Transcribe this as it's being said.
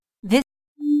This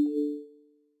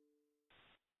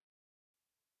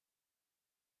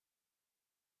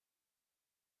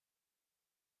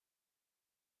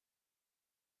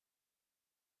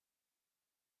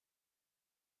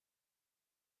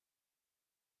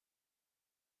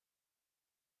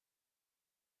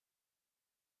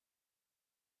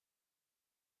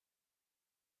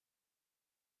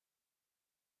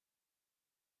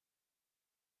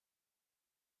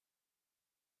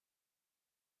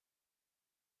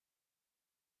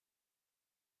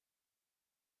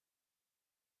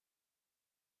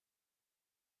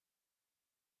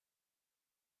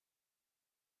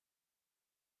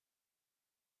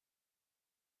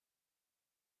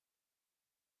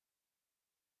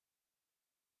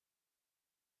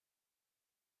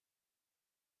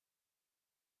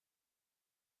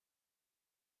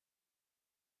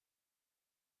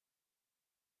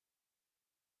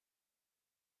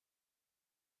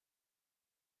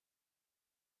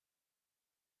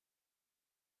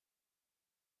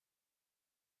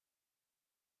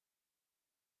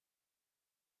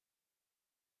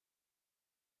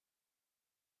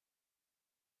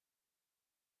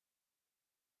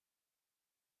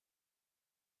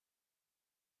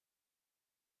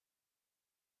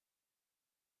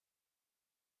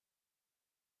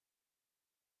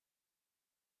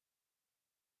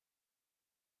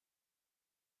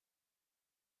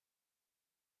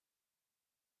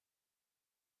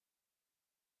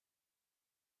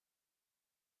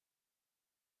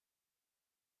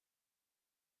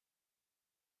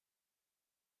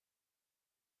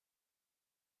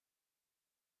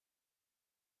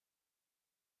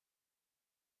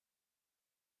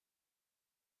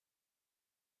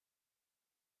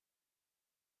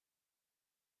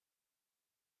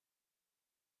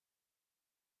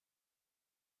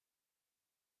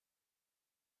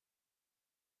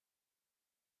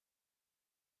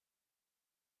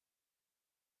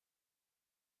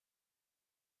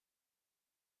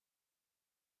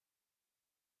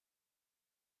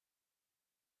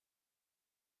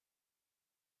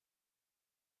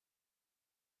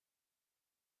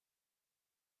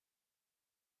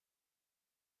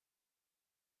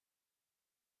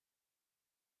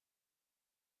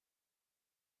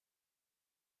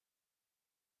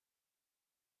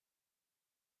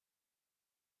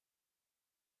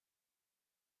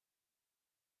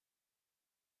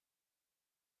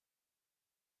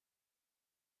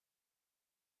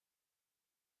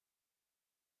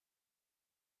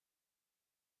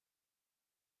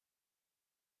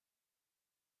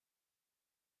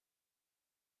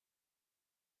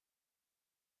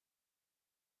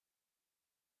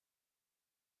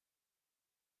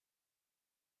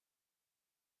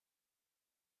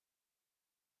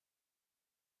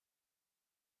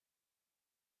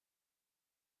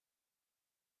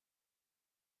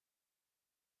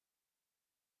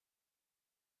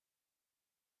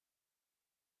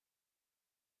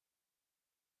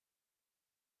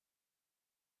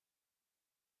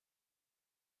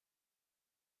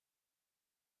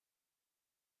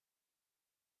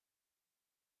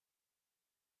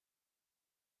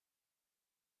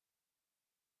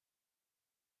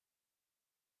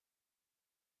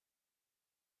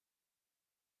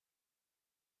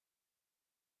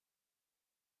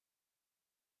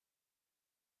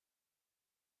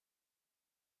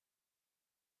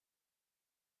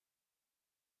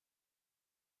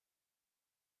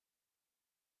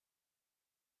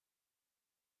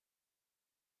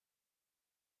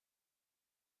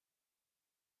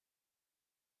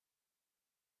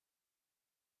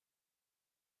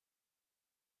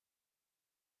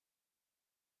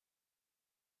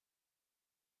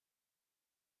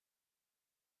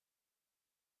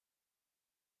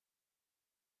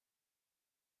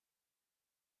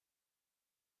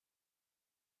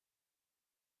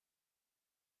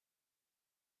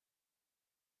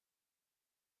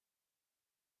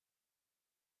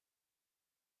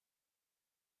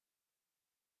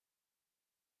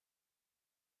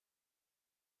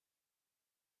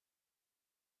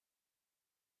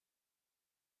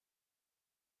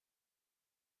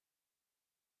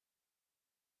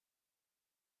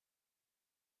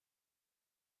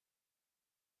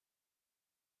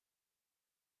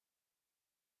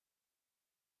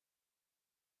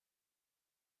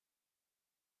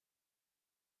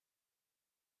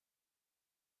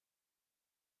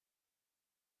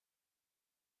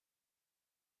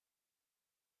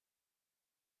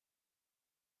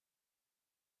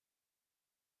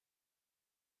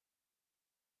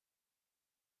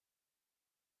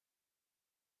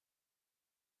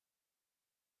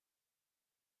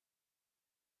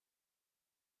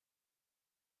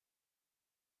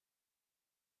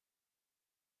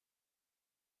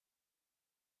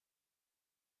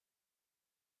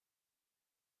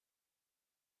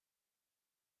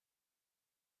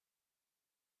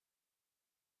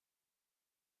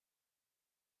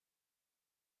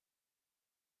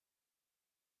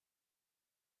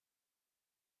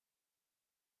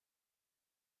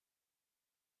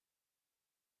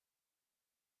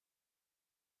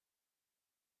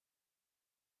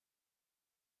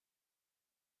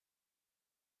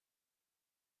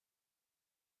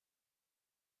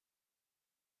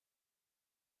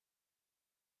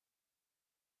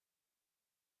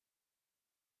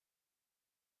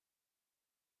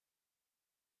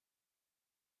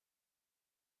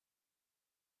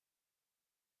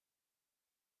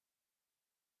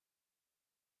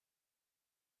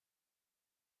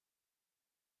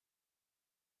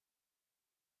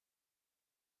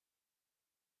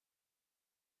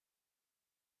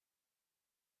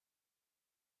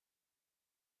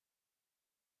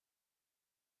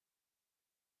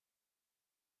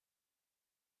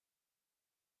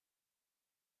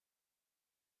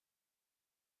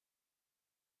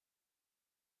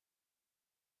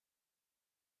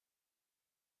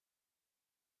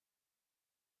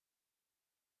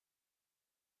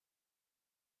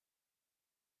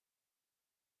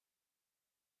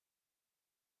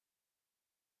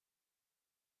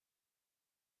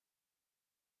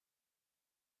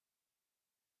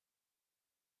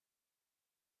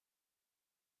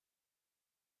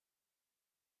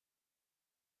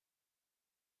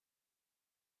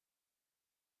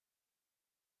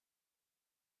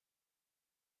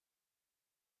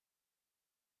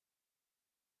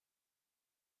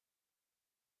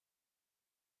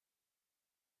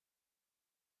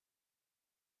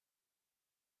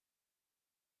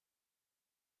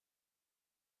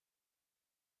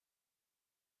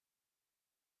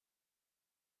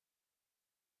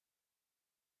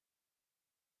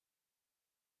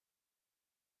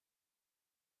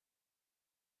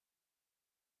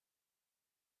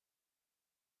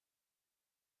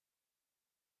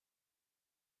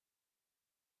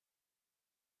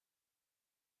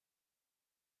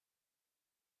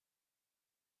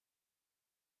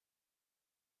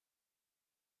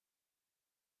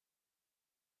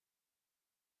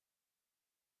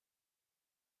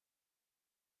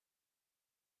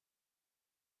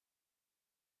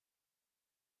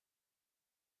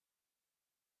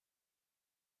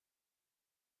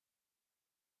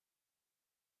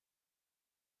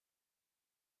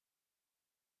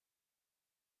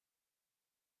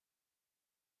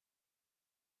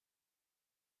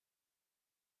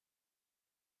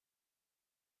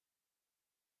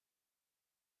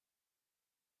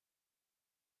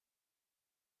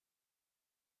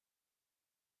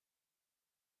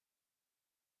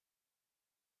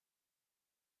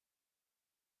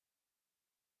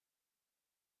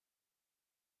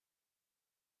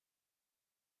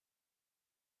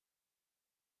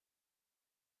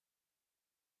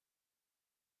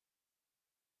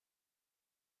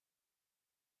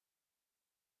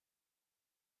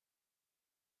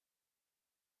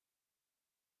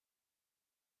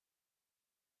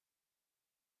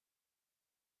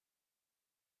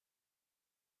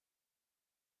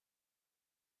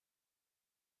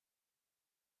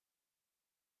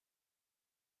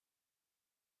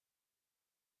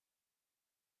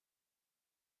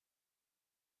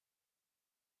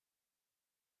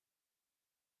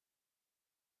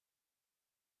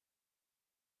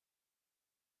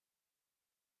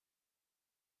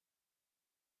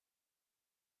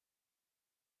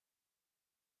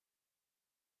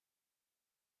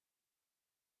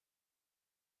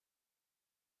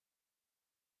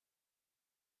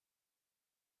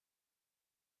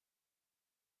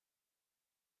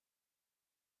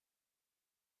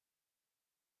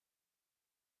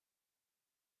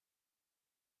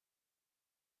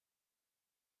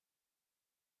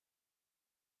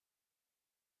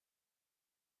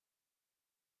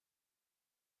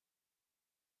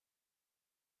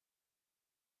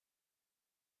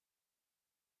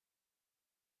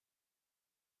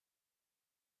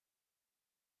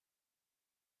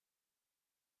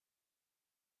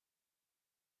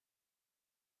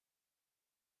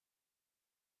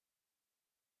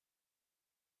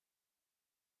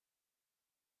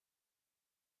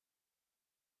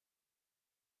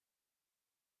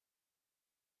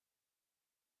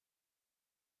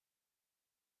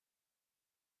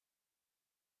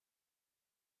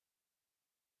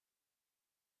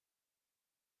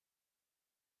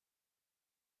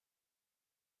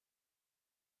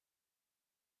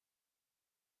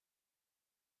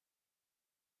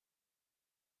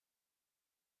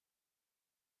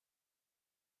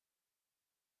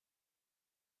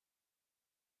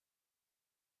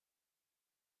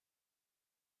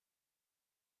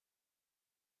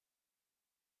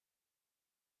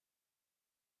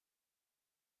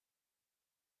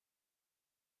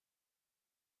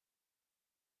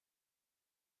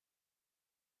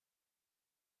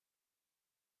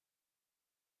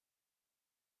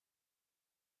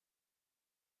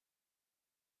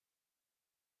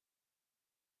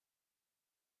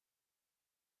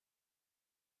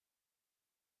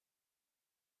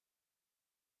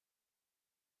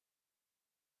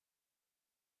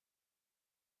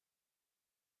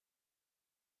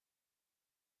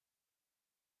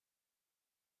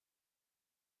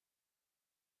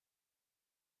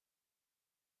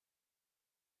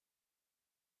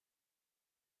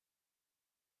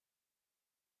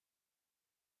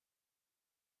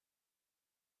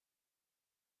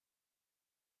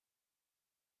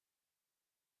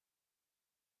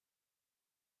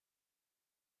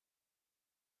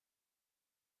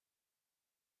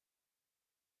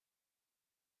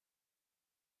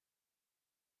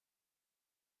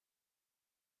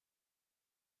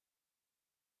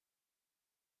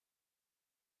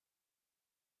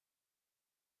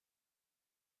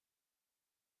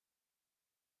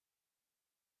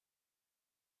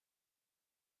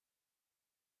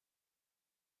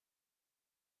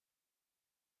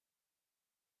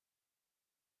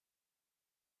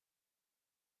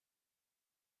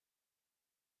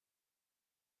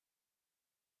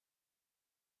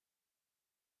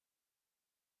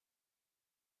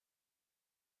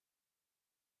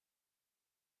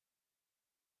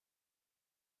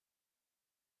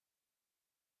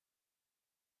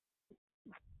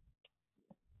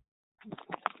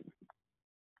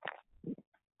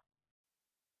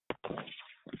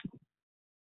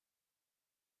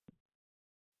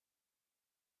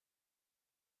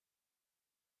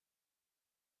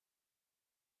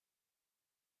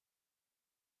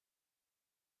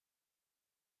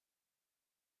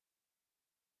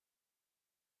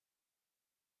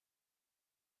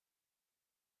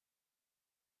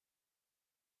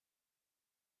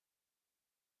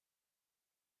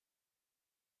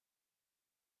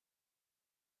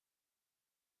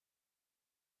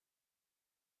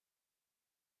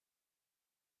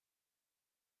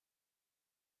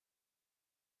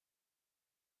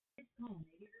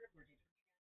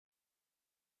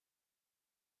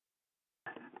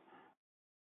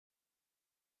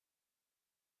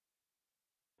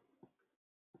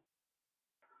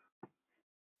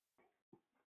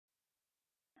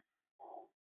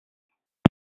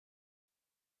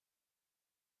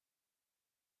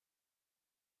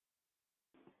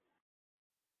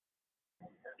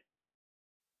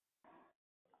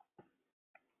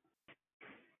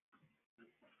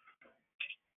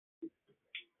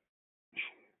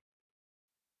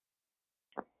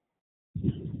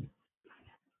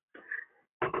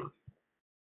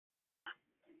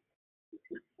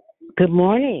Good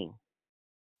morning.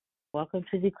 Welcome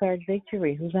to Declared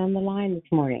Victory. Who's on the line this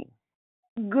morning?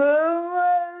 Good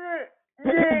morning,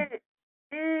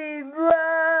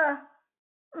 Eva.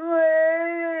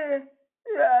 Mary,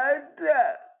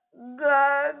 Tata,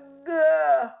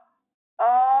 Gaga,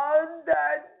 all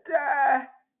that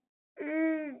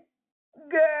is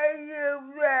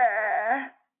getting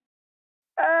back.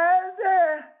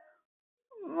 And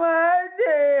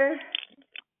Monday.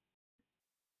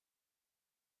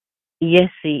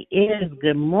 Yes, he is.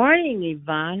 Good morning,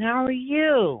 Yvonne. How are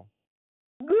you?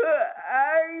 Good,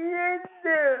 I need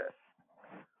to.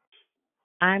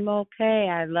 I'm okay.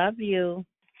 I love you.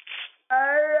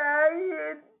 I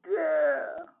need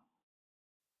to.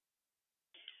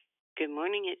 Good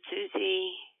morning, it's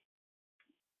Susie.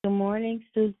 Good morning,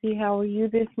 Susie. How are you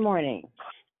this morning?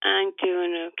 I'm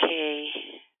doing okay.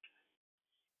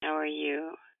 How are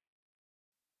you?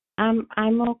 I'm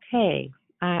okay.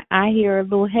 I hear a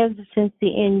little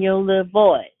hesitancy in your little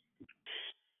voice.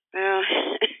 Well,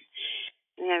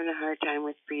 I'm having a hard time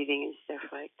with breathing and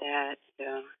stuff like that.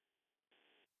 So,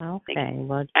 Okay.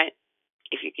 Well,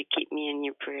 if you could keep me in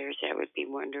your prayers, that would be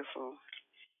wonderful.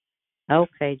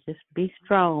 okay. Just be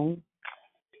strong.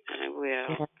 I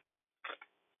will.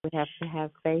 We have to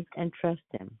have faith and trust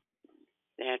him.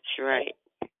 That's right.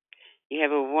 You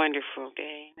have a wonderful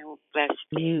day. A blessed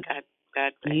day.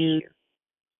 God bless you.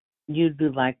 You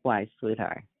do likewise,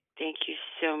 sweetheart. Thank you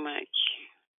so much.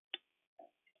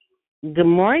 Good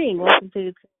morning. Welcome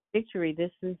to Victory.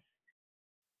 This is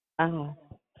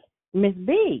Miss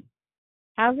B.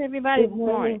 How's everybody this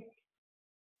morning?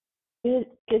 Good.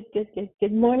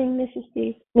 Good morning, Mrs.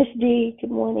 D. Miss D.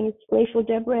 Good morning. It's Grateful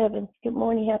Deborah Evans. Good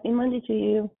morning. Happy Monday to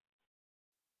you.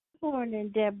 Good morning,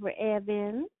 Deborah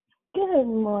Evans. Good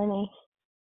morning.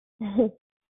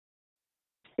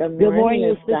 Good morning,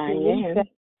 Miss Diane.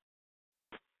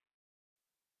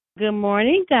 Good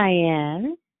morning,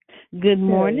 Diane. Good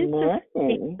morning,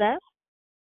 Sister.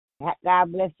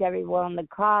 God bless everyone on the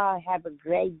call. Have a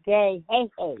great day. Hey,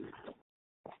 hey.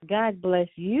 God bless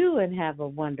you and have a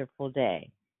wonderful day.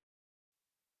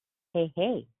 Hey,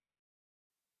 hey.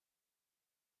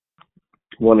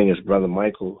 Morning, it's Brother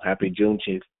Michael. Happy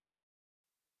Juneteenth.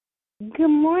 Good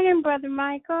morning, Brother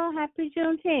Michael. Happy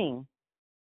Juneteenth.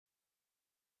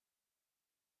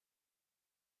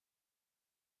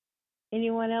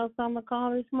 Anyone else on the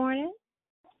call this morning?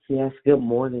 Yes, good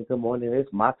morning. Good morning. It's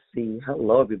Moxie.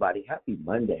 Hello, everybody. Happy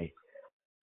Monday.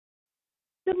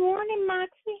 Good morning,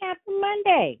 Moxie. Happy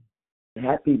Monday.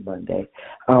 Happy Monday.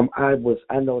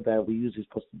 I know that we usually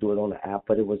supposed to do it on the app,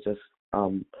 but it was just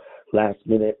last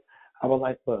minute. I would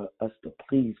like for us to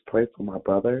please pray for my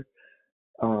brother.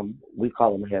 We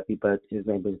call him Happy, but his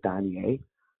name is Danye.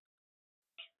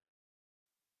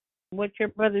 What's your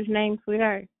brother's name,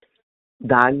 sweetheart?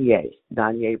 Danye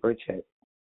Burchett.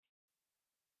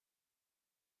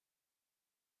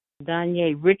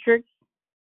 Danye Richards?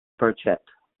 Burchett.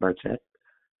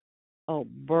 Oh,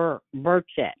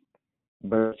 Burchett.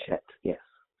 Burchett, yes.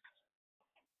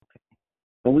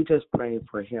 And we just praying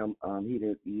for him. He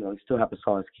didn't, he still haven't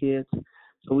saw his kids,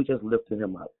 so we just lifted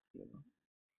him up.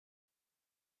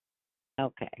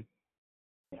 Okay.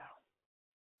 Yeah.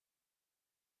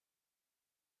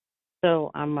 So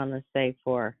I'm gonna say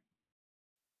for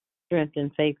strength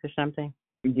and faith or something.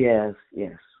 Yes,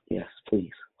 please.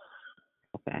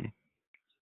 Okay.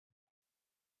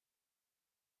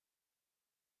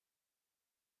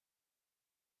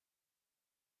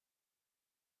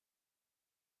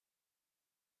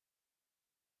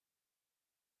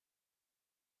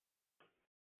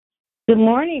 Good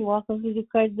morning. Welcome to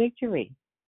Declared Victory.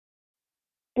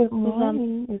 Good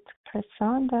morning. It's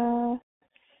Krishanda.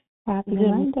 Happy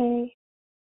Monday.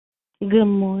 Good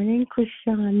morning,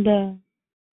 Krishanda.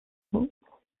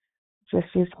 Just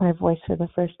used my voice for the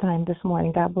first time this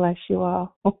morning. God bless you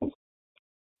all.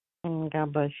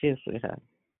 God bless you, sweetheart.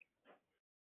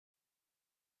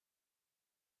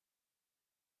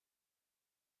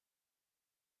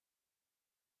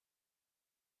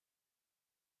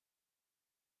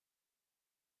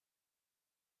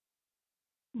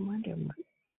 Good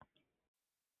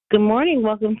morning.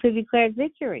 Welcome to Declared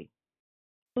Victory.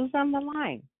 Who's on the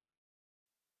line?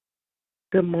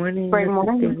 Good morning, Great Mrs.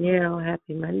 morning. Danielle.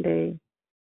 Happy Monday.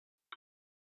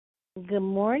 Good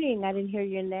morning. I didn't hear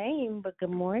your name, but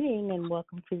good morning and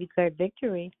welcome to Declared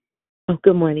Victory. Oh,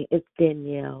 good morning. It's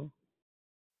Danielle.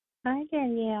 Hi,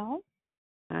 Danielle.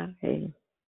 Hi.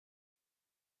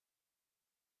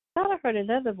 Thought I heard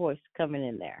another voice coming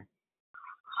in there.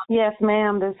 Yes,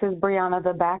 ma'am. This is Brianna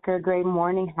the Backer. Great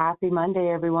morning. Happy Monday,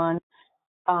 everyone.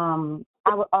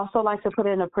 I would also like to put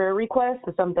in a prayer request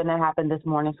for something that happened this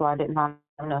morning, so I didn't have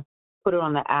to put it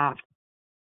on the app.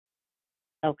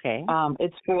 Okay.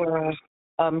 It's for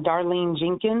Darlene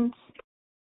Jenkins.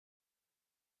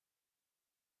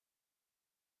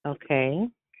 Okay.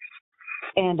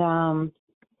 And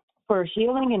for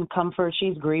healing and comfort,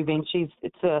 she's grieving.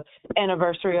 It's the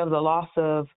anniversary of the loss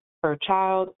of her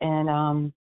child,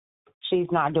 and she's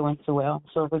not doing so well.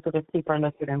 So if we could just keep her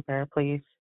lifted in prayer, please.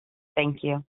 Thank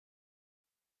you.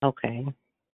 Okay.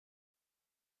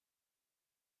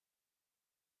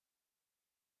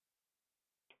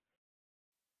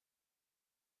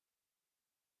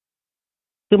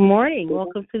 Good morning.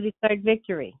 Welcome to Declared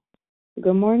Victory.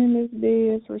 Good morning, Miss B.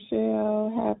 It's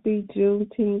Rochelle. Happy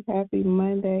Juneteenth. Happy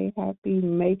Monday. Happy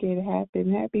Make It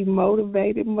Happen. Happy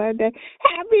Motivated Monday.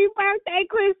 Happy birthday,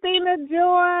 Christina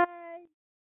Joy.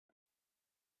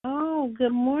 Oh,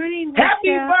 good morning, Happy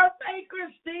Rochelle. birthday,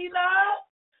 Christina!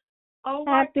 Oh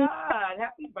my Happy God!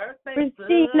 Happy birthday,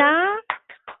 Christina.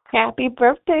 Happy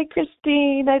birthday,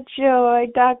 Christina Joy,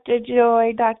 Dr.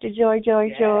 Joy, Dr. Joy, Joy,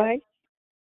 Yes. Joy.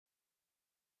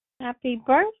 Happy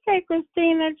birthday,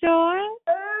 Christina Joy.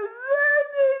 I'm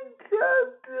running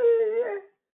something.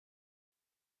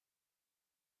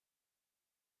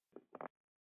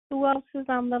 Who else is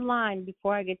on the line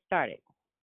before I get started?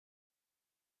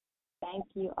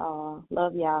 Thank you all.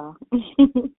 Love y'all.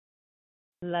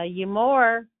 Love you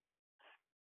more.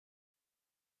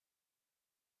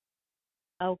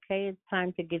 Okay, it's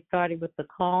time to get started with the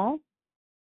call.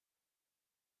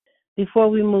 Before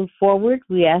we move forward,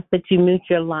 we ask that you mute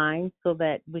your line so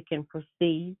that we can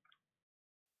proceed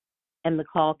and the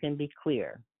call can be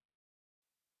clear.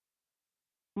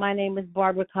 My name is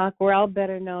Barbara Cockrell,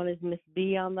 better known as Miss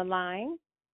B on the line,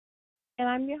 and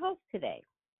I'm your host today.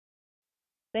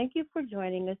 Thank you for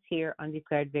joining us here on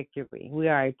Declared Victory. We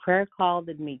are a prayer call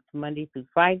that meets Monday through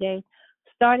Friday,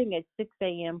 starting at 6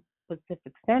 a.m.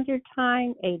 Pacific Standard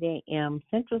Time, 8 a.m.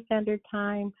 Central Standard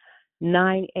Time,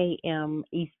 9 a.m.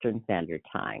 Eastern Standard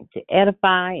Time, to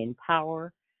edify,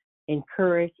 empower,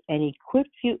 encourage, and equip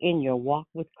you in your walk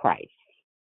with Christ.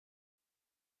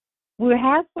 We're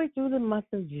halfway through the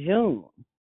month of June,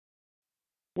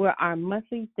 where our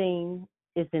monthly theme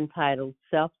is entitled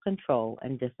Self-Control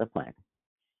and Discipline.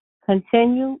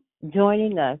 Continue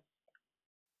joining us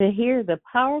to hear the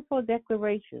powerful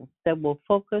declarations that will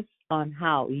focus on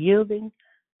how yielding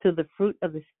to the fruit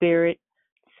of the Spirit,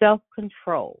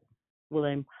 self-control, will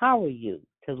empower you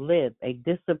to live a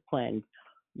disciplined,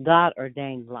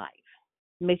 God-ordained life.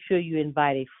 Make sure you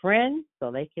invite a friend so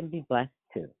they can be blessed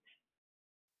too.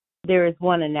 There is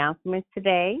one announcement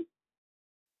today.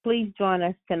 Please join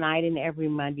us tonight and every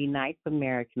Monday night for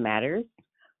Marriage Matters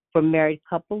for married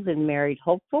couples and married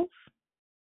hopefuls.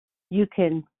 You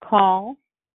can call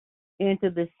into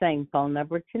the same phone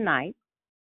number tonight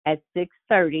at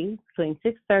 6:30, between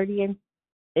 6:30 and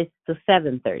it's to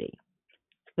 7:30.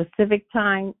 Pacific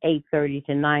time, 8:30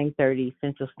 to 9:30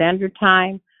 Central Standard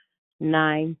Time,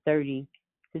 9:30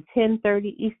 to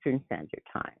 10:30 Eastern Standard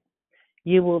Time.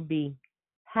 You will be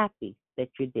happy that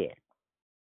you did.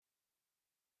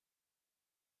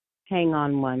 Hang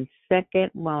on one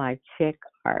second while I check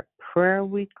our prayer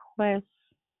request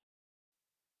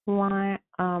line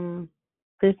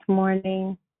this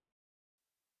morning.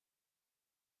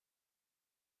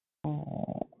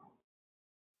 Oh,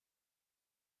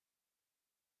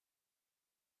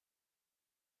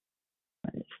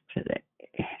 what is today?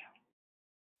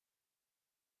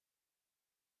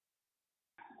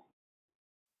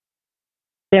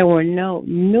 There were no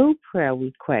new prayer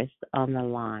requests on the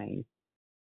line,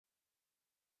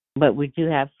 but we do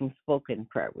have some spoken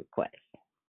prayer requests.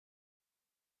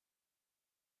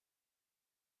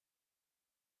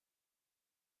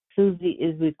 Susie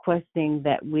is requesting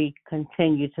that we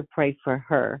continue to pray for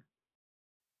her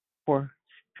for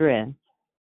strength.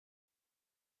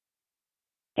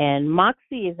 And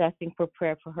Moxie is asking for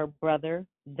prayer for her brother,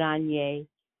 Danye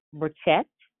Burchett,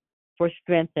 for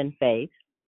strength and faith.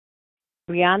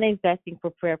 Brianna is asking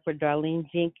for prayer for Darlene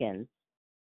Jenkins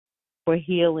for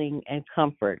healing and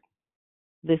comfort.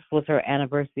 This was her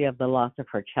anniversary of the loss of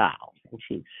her child, and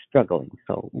she's struggling,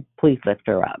 so please lift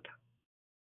her up.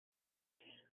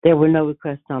 There were no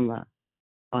requests on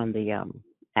the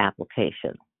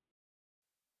application.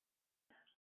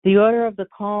 The order of the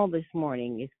call this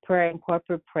morning is prayer and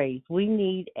corporate praise. We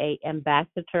need a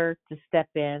ambassador to step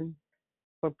in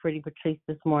for Pretty Patrice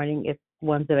this morning if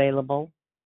one's available.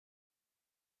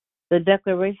 The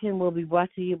declaration will be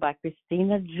brought to you by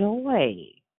Christina Joy.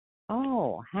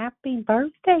 Oh, happy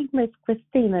birthday, Miss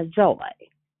Christina Joy.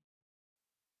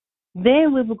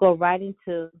 Then we will go right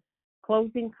into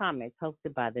closing comments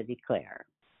hosted by the Declare.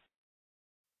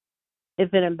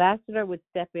 If an ambassador would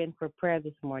step in for prayer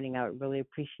this morning, I would really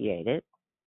appreciate it.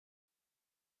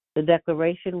 The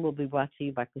declaration will be brought to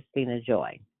you by Christina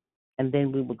Joy. And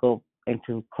then we will go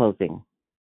into closing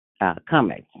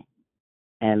comments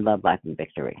and love, life, and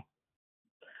victory.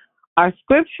 Our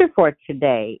scripture for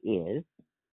today is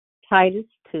Titus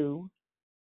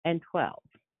 2:12,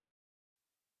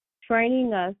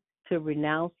 training us to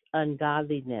renounce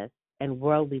ungodliness and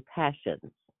worldly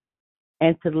passions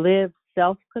and to live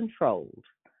self-controlled,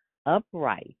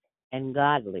 upright, and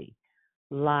godly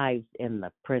lives in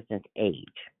the present age.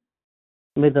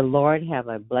 May the Lord have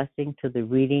a blessing to the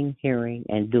reading, hearing,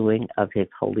 and doing of his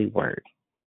holy word.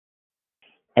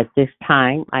 At this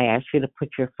time, I ask you to put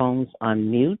your phones on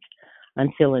mute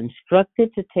until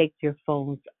instructed to take your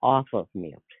phones off of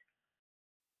mute.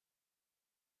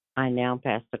 I now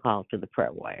pass the call to the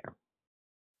prayer warrior.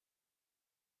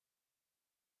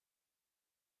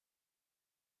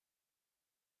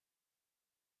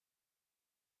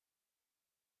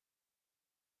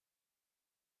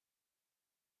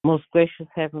 Most gracious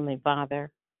Heavenly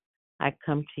Father, I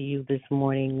come to you this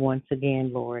morning once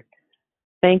again, Lord,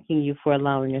 thanking you for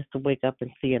allowing us to wake up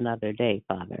and see another day,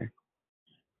 Father.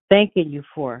 Thanking you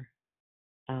for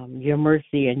your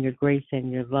mercy and your grace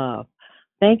and your love.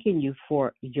 Thanking you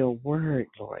for your word,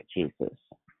 Lord Jesus.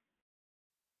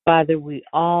 Father, we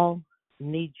all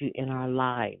need you in our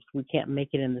lives. We can't make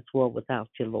it in this world without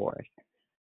you, Lord.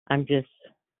 I'm just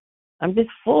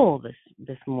full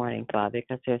this morning, Father,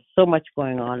 because there's so much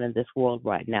going on in this world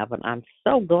right now. But I'm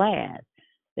so glad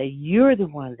that you're the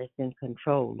one that's in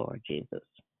control, Lord Jesus.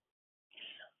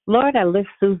 Lord, I lift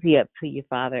Susie up to you,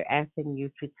 Father, asking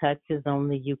you to touch as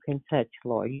only you can touch,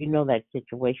 Lord. You know that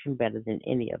situation better than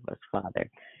any of us, Father.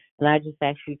 And I just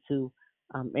ask you to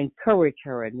encourage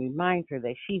her and remind her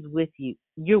that she's with you.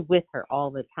 You're with her all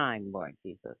the time, Lord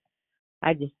Jesus.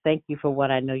 I just thank you for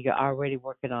what I know you're already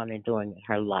working on and doing in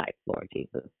her life, Lord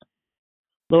Jesus.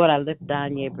 Lord, I lift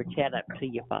Danye Burchett up to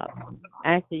you, Father.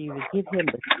 I ask you to give him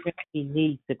the strength he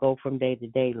needs to go from day to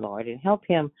day, Lord, and help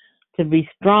him to be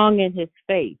strong in his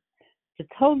faith, to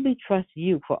totally trust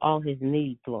you for all his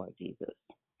needs, Lord Jesus.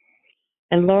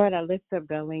 And Lord, I lift up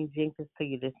Darlene Jenkins to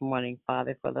you this morning,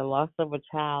 Father, for the loss of a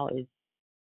child is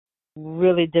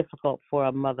really difficult for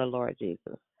a mother, Lord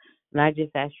Jesus. And I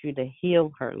just ask you to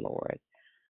heal her, Lord.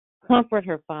 Comfort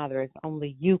her, Father, as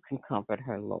only you can comfort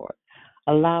her, Lord.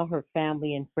 Allow her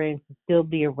family and friends to still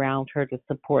be around her to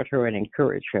support her and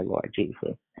encourage her, Lord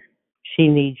Jesus. She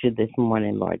needs you this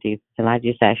morning, Lord Jesus, and I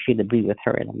just ask you to be with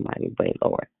her in a mighty way,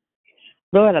 Lord.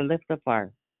 Lord, I lift up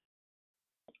our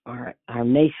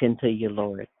nation to you,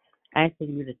 Lord,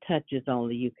 asking you to touch as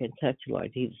only you can touch,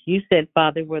 Lord Jesus. You said,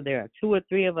 Father, where there are 2 or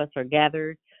 3 of us are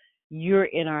gathered, you're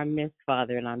in our midst,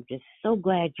 Father, and I'm just so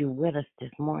glad you're with us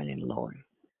this morning, Lord.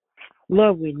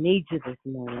 Lord, we need you this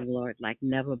morning, Lord, like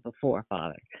never before,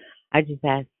 Father. I just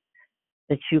ask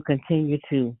that you continue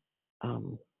to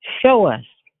show us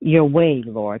your way,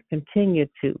 Lord. Continue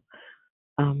to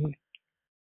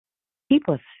keep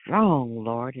us strong,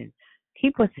 Lord, and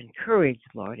keep us encouraged,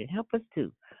 Lord, and help us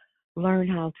to learn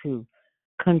how to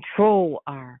control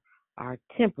our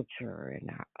temperature and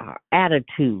our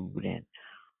attitude and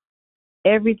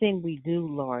everything we do,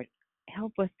 Lord.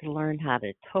 Help us to learn how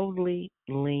to totally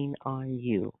lean on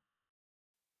you.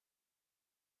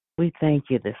 We thank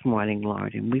you this morning,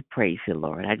 Lord, and we praise you,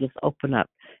 Lord. I just open up.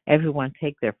 Everyone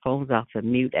take their phones off of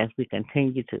mute as we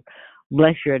continue to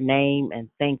bless your name and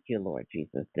thank you, Lord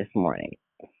Jesus, this morning.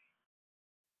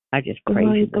 I just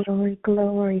praise Glory, you.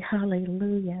 glory,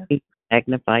 hallelujah. We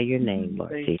magnify your name,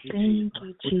 Lord Jesus. Thank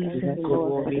you, Jesus.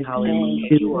 Glory, Thank hallelujah.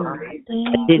 you, Lord.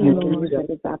 Thank you, Lord, for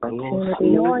this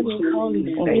opportunity. Lord, Holy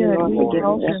Spirit, we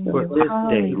welcome you.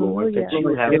 Hallelujah.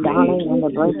 The darling and the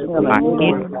blessing of the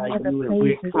Lord.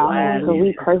 So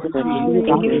we pray for you,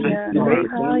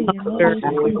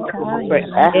 for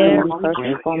asking first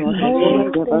and foremost that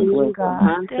you give us wisdom.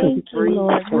 Thank you,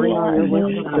 Lord. We are your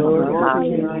wisdom, Lord.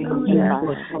 Hallelujah.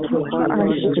 For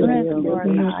our strength, Lord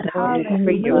God.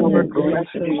 Hallelujah.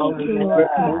 Lord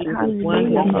God.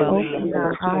 Hallelujah for opening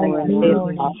our eyes this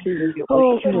morning.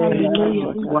 Oh,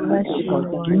 hallelujah. We bless you,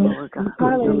 Lord.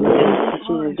 Hallelujah.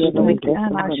 Strength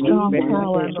and our strong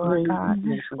tower, Lord God.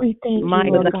 We thank you,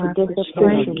 Lord God, for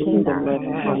strengthening our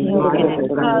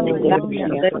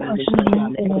hallelujah.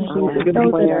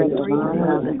 Those that are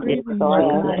grieving, Lord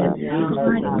God, and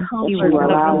finding comfort,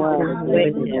 Lord God.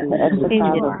 Hallelujah.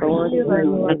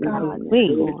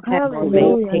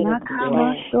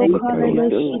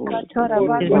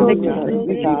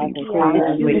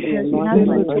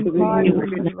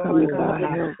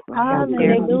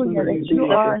 Hallelujah, that you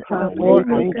are the way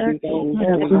maker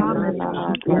and the promise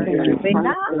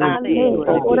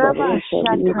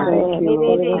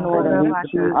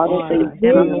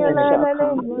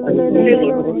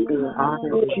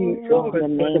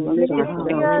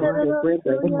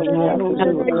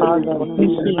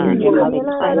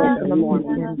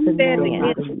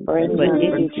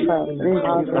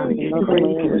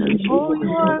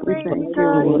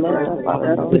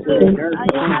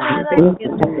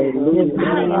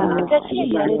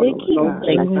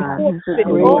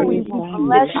Oh, we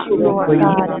bless you, Lord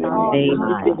God, at all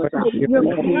times. Your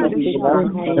praise shall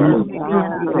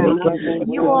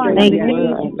you are an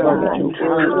amazing God.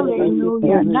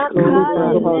 Hallelujah.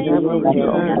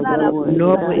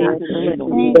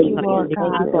 Thank you, Lord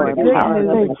God, for good news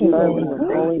today.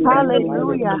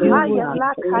 Hallelujah. We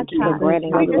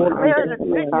declare the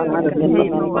victory today,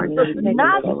 Lord.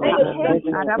 Not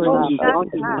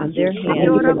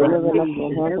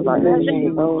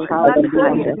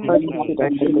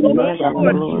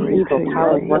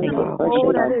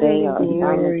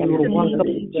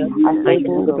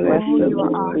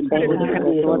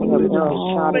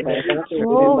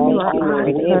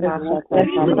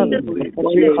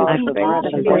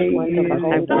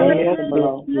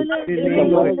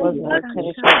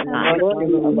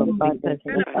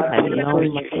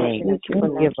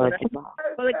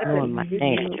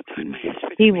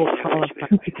He will call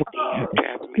upon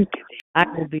me. I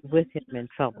will be with him in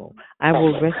trouble. I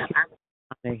will rescue and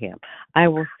honor him. I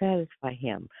will satisfy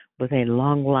him with a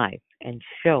long life and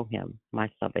show him my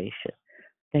salvation.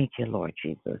 Thank you, Lord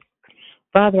Jesus.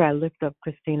 Father, I lift up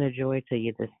Christina Joy to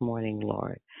you this morning,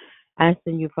 Lord.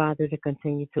 Asking you, Father, to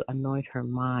continue to anoint her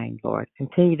mind, Lord.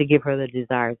 Continue to give her the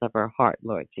desires of her heart,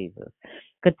 Lord Jesus.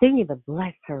 Continue to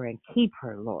bless her and keep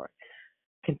her, Lord.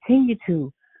 Continue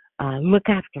to look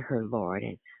after her, Lord,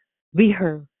 and be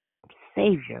her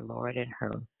Savior, Lord, and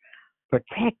her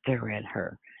protector and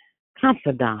her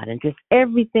confidant and just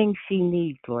everything she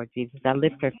needs, Lord Jesus. I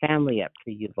lift her family up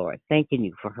to you, Lord, thanking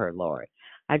you for her, Lord.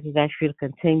 I just ask you to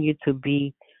continue to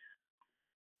be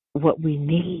what we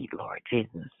need, Lord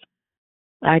Jesus.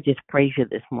 I just praise you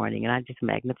this morning and I just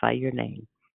magnify your name.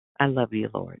 I love you,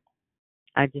 Lord.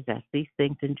 I just ask these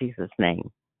things in Jesus'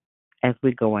 name as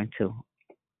we go into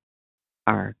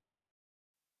our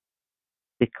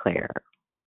declare.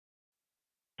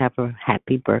 Have a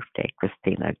happy birthday,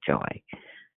 Christina Joy.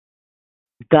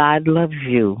 God loves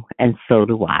you, and so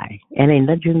do I. And ain't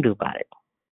nothing you can do about it.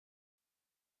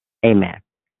 Amen.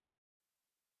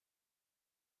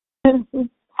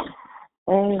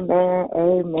 Amen.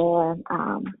 Amen.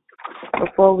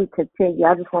 Before we continue,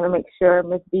 I just want to make sure,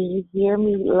 Miss B, you hear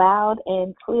me loud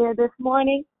and clear this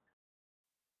morning?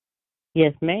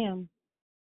 Yes, ma'am.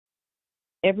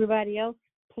 Everybody else,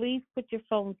 please put your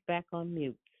phones back on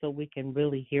mute so we can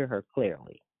really hear her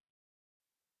clearly.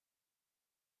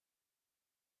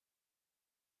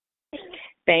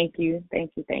 Thank you.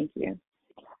 Thank you. Thank you.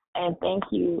 And thank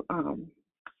you,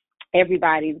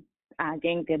 everybody.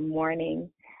 Again, good morning.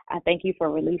 I thank you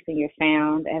for releasing your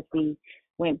sound as we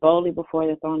went boldly before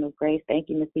the throne of grace. Thank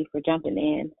you, Ms. B, for jumping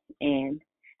in and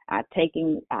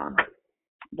taking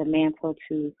the mantle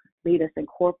to lead us in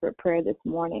corporate prayer this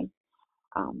morning.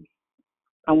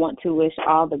 I want to wish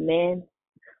all the men,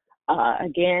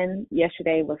 again,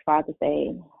 yesterday was Father's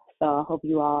Day, so I hope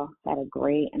you all had a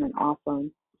great and an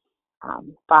awesome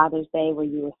Father's Day where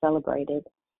you were celebrated.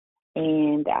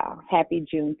 And happy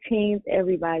Juneteenth,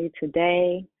 everybody,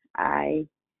 today. I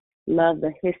love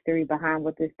the history behind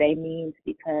what this day means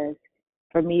because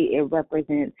for me it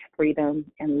represents freedom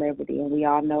and liberty. And we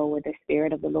all know where the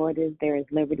Spirit of the Lord is, there is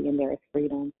liberty and there is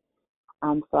freedom.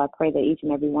 So I pray that each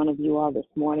and every one of you all this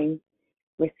morning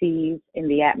receive in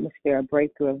the atmosphere a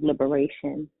breakthrough of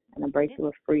liberation and a breakthrough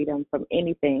of freedom from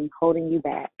anything holding you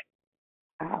back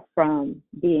from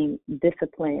being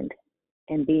disciplined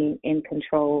and being in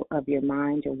control of your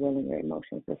mind, your will, and your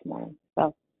emotions this morning.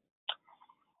 So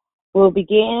we'll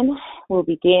begin. So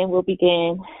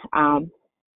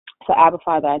Abba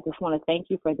Father, I just want to thank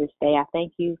you for this day. I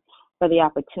thank you for the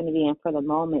opportunity and for the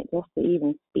moment just to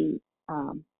even speak.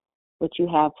 what you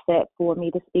have set for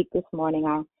me to speak this morning.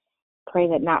 I pray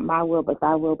that not my will, but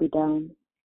thy will be done.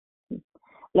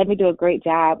 Let me do a great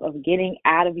job of getting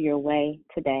out of your way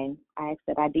today. I ask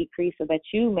that I decrease so that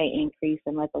you may increase,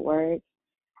 and let the words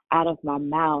out of my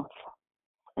mouth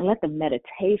and let the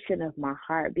meditation of my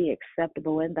heart be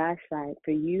acceptable in thy sight.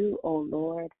 For you, O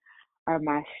Lord, are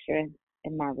my strength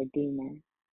and my redeemer.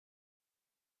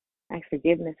 I ask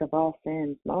forgiveness of all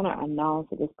sins, known or unknown,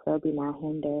 so this prayer be not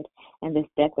hindered, and this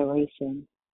declaration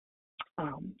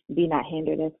be not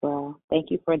hindered as well.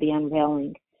 Thank you for the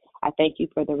unveiling. I thank you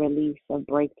for the release of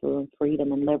breakthrough and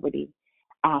freedom and liberty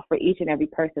for each and every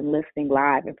person listening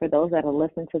live, and for those that are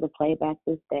listening to the playback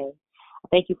this day. I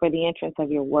thank you for the entrance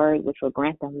of your word, which will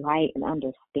grant them light and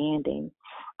understanding,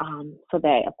 so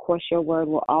that, of course, your word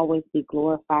will always be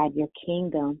glorified. Your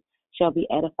kingdom shall be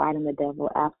edified, and the devil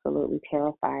absolutely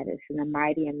terrified. It's in the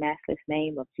mighty and matchless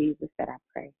name of Jesus that I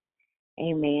pray.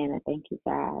 Amen. And thank you,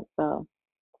 God. So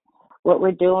what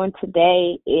we're doing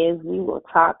today is we will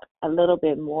talk a little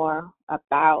bit more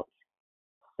about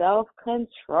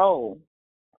self-control.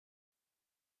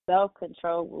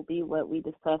 Self-control will be what we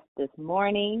discussed this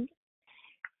morning.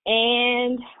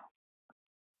 And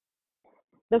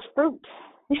the fruit,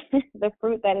 the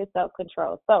fruit that is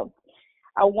self-control. So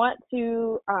I want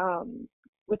to,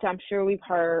 which I'm sure we've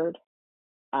heard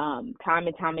time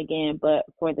and time again, but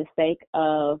for the sake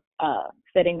of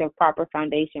setting the proper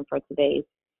foundation for today's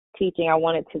teaching, I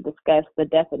wanted to discuss the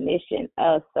definition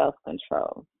of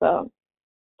self-control. So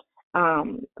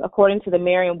according to the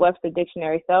Merriam-Webster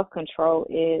Dictionary, self-control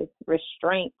is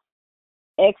restraint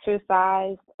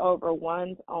exercised over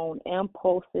one's own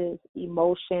impulses,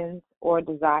 emotions, or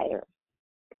desires.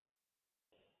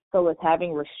 So it's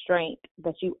having restraint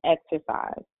that you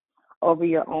exercise over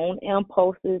your own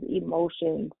impulses,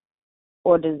 emotions,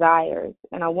 or desires.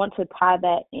 And I want to tie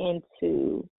that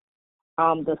into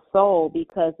the soul,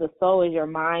 because the soul is your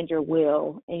mind, your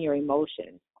will, and your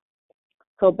emotions.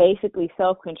 So basically,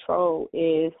 self-control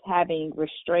is having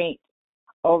restraint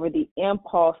over the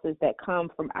impulses that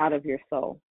come from out of your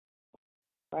soul,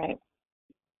 right?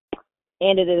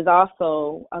 And it is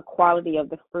also a quality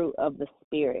of the fruit of the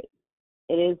Spirit.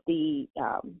 It is the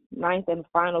ninth and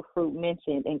final fruit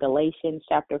mentioned in Galatians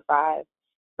chapter 5,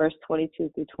 verse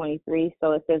 22 through 23.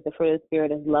 So it says the fruit of the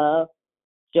Spirit is love,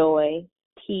 joy,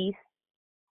 peace,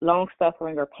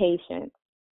 long-suffering or patience,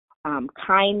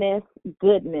 kindness,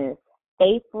 goodness,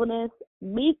 faithfulness,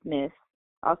 meekness,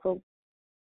 also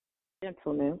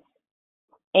gentleness,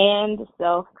 and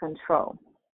self-control.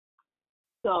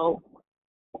 So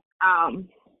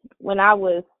when I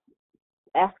was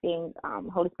asking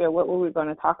Holy Spirit what were we going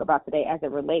to talk about today as it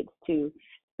relates to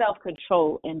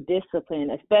self-control and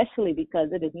discipline, especially because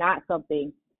it is not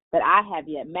something that I have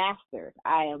yet mastered.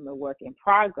 I am a work in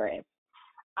progress.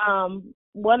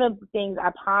 One of the things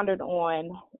I pondered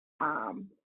on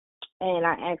and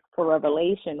I asked for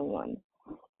revelation on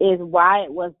is why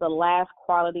it was the last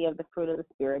quality of the fruit of the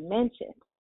Spirit mentioned.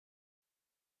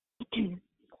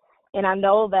 And I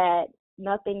know that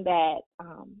nothing that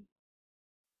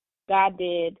God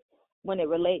did when it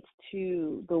relates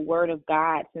to the Word of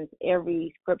God, since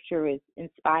every scripture is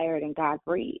inspired and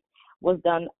God-breathed, was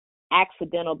done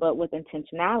accidental but with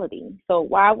intentionality. So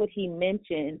why would he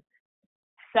mention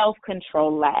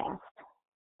self-control last?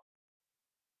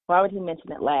 Why would he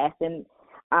mention it last? And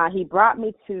he brought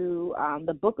me to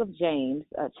the book of James,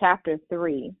 chapter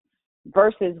 3,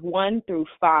 verses 1 through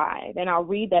 5. And I'll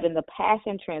read that in the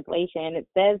Passion Translation. And it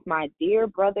says, "My dear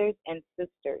brothers and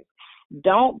sisters,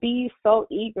 don't be so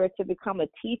eager to become a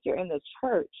teacher in the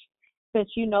church, since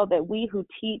you know that we who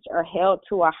teach are held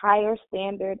to a higher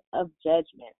standard of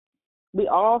judgment. We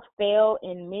all fail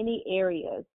in many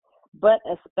areas, but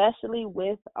especially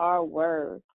with our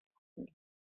words.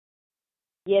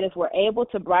 Yet if we're able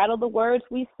to bridle the words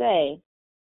we say,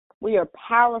 we are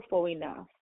powerful enough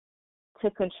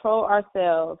to control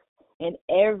ourselves in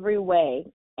every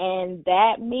way. And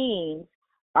that means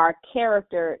our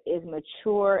character is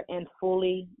mature and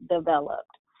fully developed.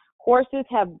 Horses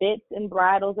have bits and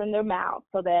bridles in their mouths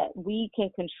so that we can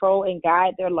control and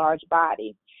guide their large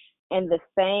body. And the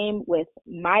same with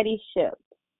mighty ships.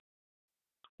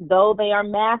 Though they are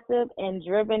massive and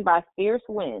driven by fierce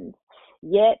winds,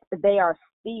 yet they are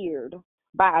steered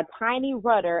by a tiny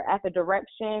rudder at the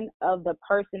direction of the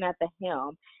person at the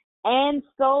helm. And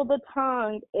so the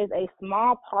tongue is a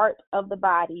small part of the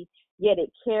body, yet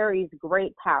it carries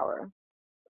great power."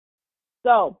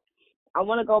 So I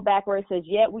want to go back where it says,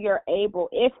 if we are able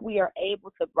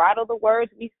to bridle the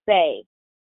words we say,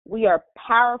 we are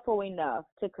powerful enough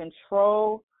to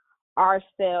control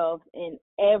ourselves in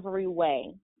every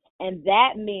way. And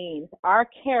that means our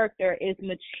character is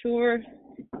mature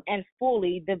and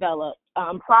fully developed.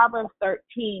 Proverbs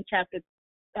 13,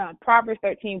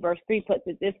 verse 3 puts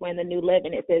it this way in the New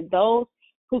Living. It says, those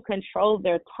who control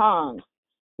their tongue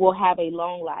will have a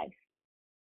long life.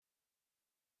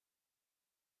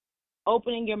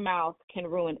 Opening your mouth can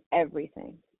ruin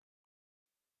everything.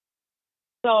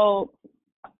 So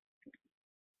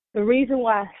the reason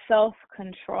why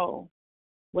self-control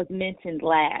was mentioned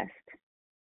last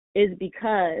is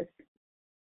because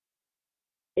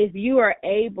if you are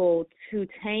able to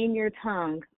tame your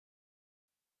tongue,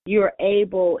 you are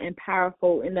able and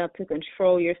powerful enough to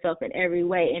control yourself in every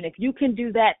way. And if you can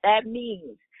do that, that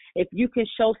means if you can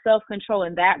show self-control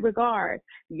in that regard,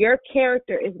 your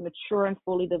character is mature and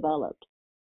fully developed.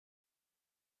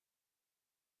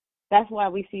 That's why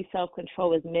we see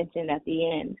self-control is mentioned at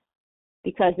the end,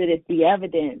 because it is the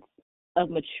evidence of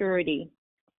maturity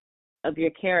of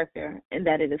your character and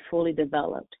that it is fully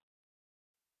developed.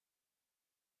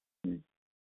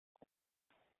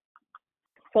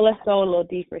 So let's go a little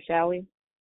deeper, shall we?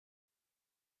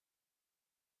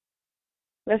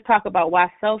 Let's talk about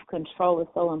why self-control is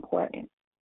so important.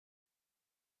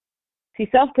 See,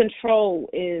 self-control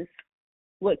is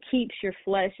what keeps your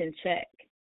flesh in check,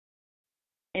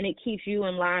 and it keeps you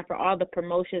in line for all the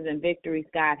promotions and victories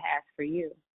God has for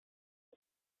you.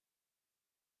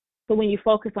 So when you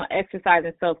focus on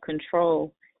exercising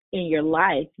self-control in your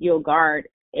life, you'll guard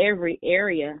every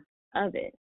area of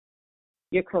it.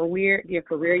 Your career,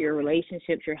 your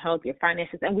relationships, your health, your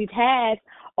finances. And we've had,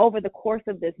 over the course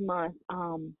of this month,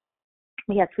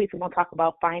 we have tweets. We're going to talk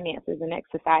about finances and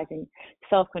exercising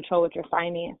self-control with your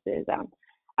finances.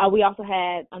 We also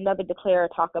had another declarer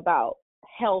talk about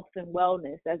health and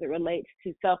wellness as it relates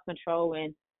to self-control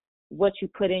and what you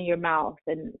put in your mouth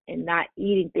and not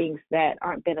eating things that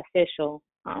aren't beneficial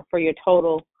for your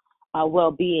total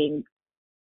well-being.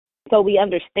 So we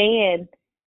understand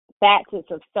facets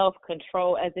of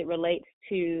self-control as it relates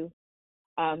to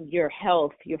your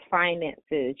health, your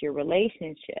finances, your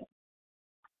relationship.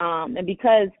 And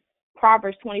because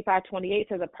Proverbs 25:28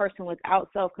 says a person without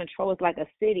self-control is like a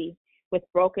city with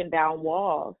broken down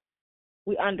walls,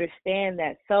 we understand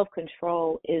that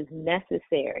self-control is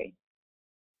necessary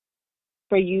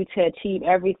for you to achieve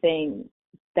everything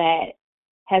that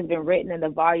has been written in the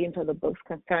volumes of the books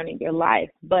concerning your life.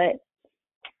 But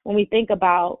when we think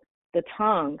about the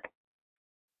tongue,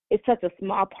 it's such a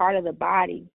small part of the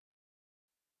body,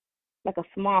 like a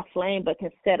small flame, but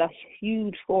can set a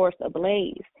huge forest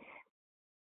ablaze.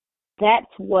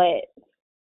 That's what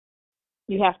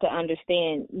you have to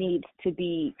understand needs to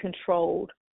be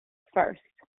controlled first.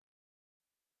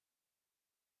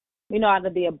 We know out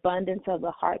of the abundance of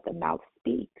the heart, the mouth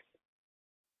speaks.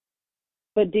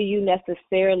 But do you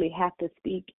necessarily have to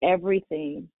speak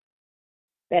everything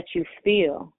that you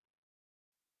feel,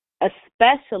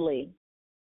 especially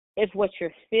if what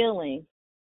you're feeling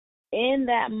in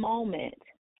that moment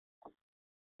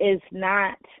is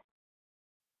not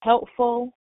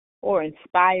helpful or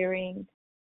inspiring,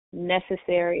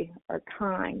 necessary, or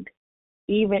kind,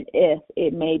 even if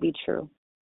it may be true.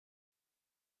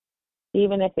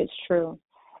 Even if it's true.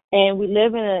 And we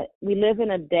live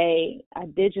in a day, a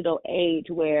digital age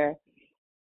where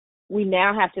we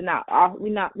now have to not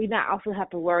also have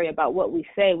to worry about what we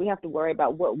say. We have to worry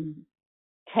about what we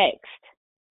text,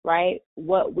 right?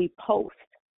 What we post.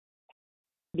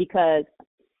 Because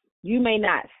you may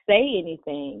not say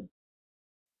anything.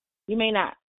 You may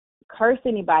not curse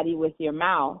anybody with your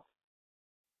mouth,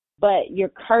 but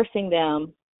you're cursing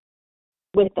them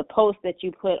with the post that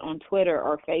you put on Twitter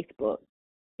or Facebook.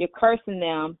 You're cursing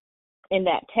them in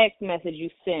that text message you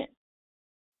sent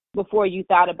before you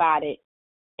thought about it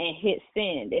and hit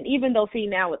send. And even though, see,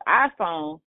 now with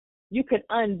iPhone, you can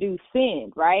undo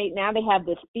send, right? Now they have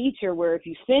this feature where if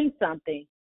you send something,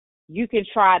 you can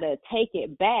try to take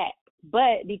it back.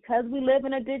 But because we live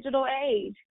in a digital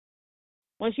age,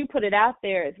 once you put it out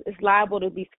there, it's liable to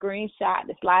be screenshot.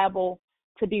 It's liable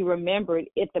to be remembered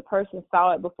if the person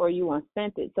saw it before you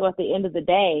unsent it. So at the end of the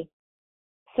day,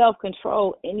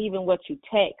 self-control and even what you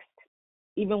text,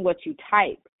 even what you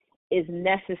type is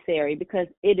necessary because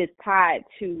it is tied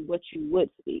to what you would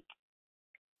speak.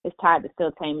 It's tied to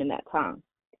still taming that tongue.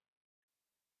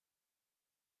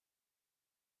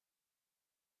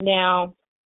 Now,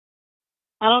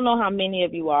 I don't know how many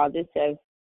of you all, this is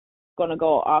going to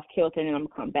go off kilter and I'm going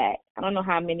to come back. I don't know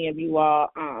how many of you all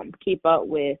keep up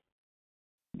with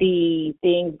the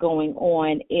things going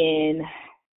on in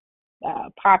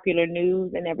popular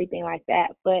news and everything like that.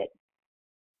 But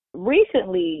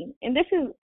recently, and this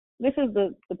is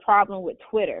the problem with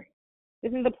Twitter.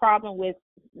 This is the problem with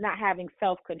not having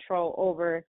self-control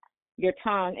over your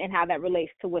tongue and how that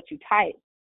relates to what you type.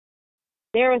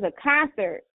 There was a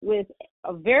concert with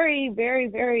a very, very,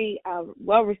 very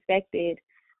well-respected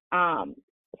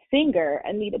singer,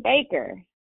 Anita Baker,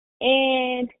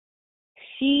 and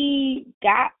she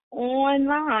got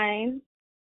online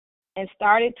and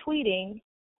started tweeting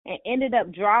and ended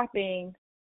up dropping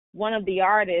one of the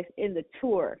artists in the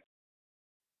tour,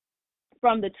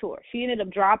 from the tour. She ended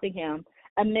up dropping him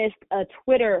amidst a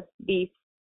Twitter beef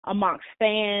amongst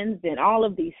fans and all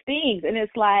of these things. And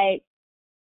it's like,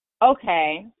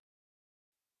 okay,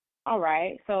 all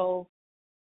right, so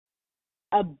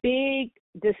a big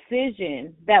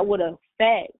decision that would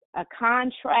affect a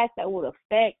contract, that would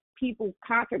affect people,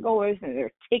 concert goers and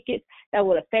their tickets, that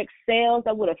would affect sales,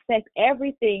 that would affect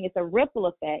everything. It's a ripple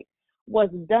effect, was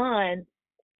done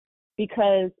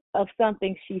because of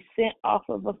something she sent off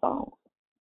of a phone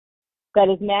that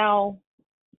is now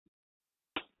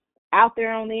out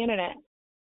there on the internet.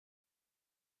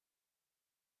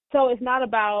 So it's not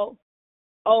about,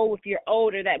 oh, if you're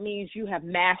older, that means you have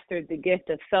mastered the gift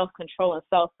of self-control and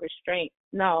self-restraint.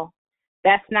 No,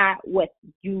 that's not what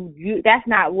that's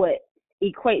not what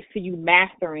equates to you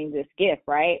mastering this gift,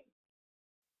 right?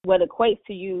 What equates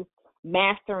to you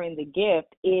mastering the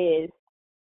gift is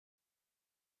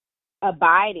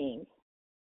abiding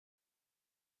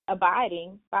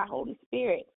by Holy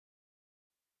Spirit.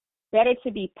 Better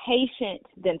to be patient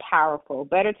than powerful.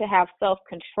 Better to have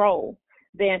self-control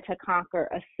than to conquer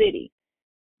a city.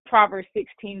 Proverbs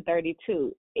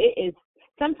 16:32. It is,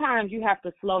 sometimes you have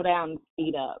to slow down and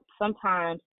speed up.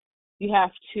 Sometimes you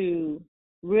have to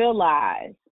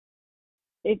realize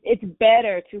it's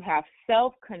better to have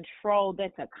self-control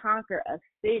than to conquer a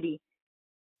city.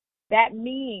 That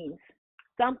means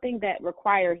something that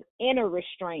requires inner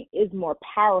restraint is more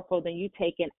powerful than you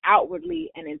taking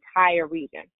outwardly an entire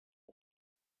region.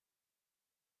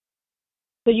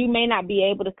 So you may not be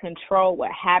able to control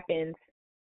what happens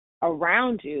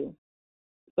around you,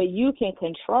 but you can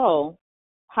control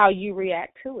how you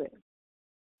react to it.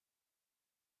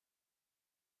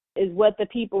 Is what the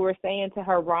people were saying to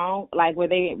her wrong? Like, were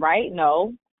they right?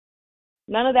 No.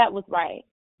 None of that was right.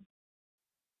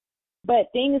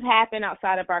 But things happen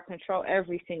outside of our control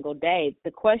every single day.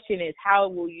 The question is, how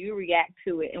will you react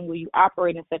to it, and will you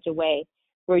operate in such a way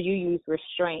where you use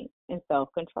restraint and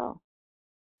self-control?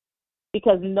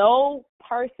 Because no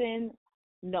person,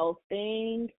 no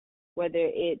thing, whether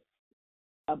it's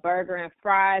a burger and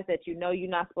fries that you know you're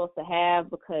not supposed to have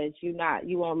because you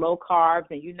on low carbs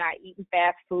and you're not eating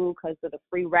fast food because of the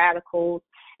free radicals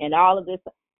and all of this.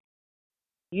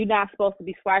 You're not supposed to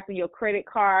be swiping your credit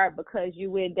card because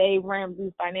you with Dave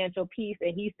Ramsey's Financial Peace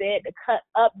and he said to cut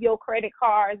up your credit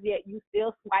cards, yet you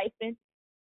still swiping.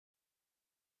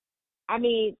 I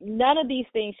mean, none of these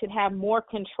things should have more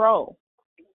control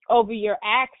over your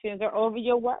actions or over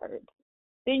your words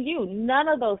than you. None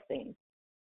of those things.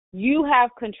 You have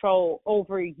control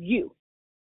over you.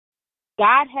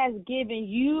 God has given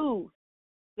you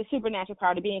the supernatural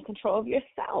power to be in control of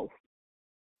yourself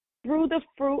through the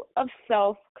fruit of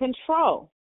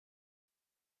self-control.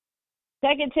 2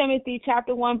 Timothy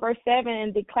chapter 1, verse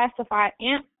 7,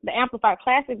 the Amplified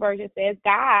Classic Version says,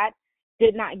 God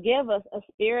did not give us a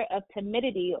spirit of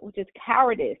timidity, which is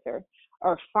cowardice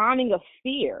or fawning of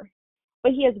fear,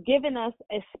 but he has given us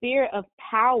a spirit of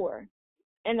power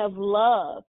and of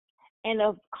love and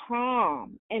of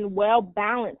calm and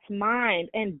well-balanced mind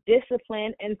and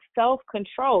discipline and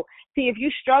self-control. See, if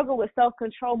you struggle with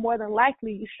self-control, more than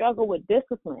likely you struggle with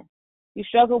discipline. You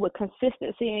struggle with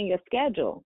consistency in your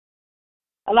schedule.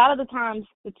 A lot of the times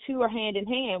the two are hand in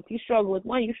hand. If you struggle with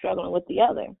one, you're struggling with the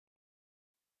other.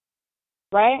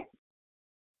 Right?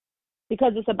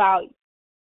 Because it's about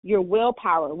your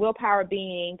willpower. Willpower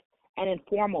being an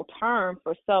informal term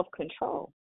for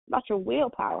self-control. About your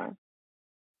willpower.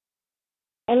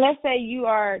 And let's say you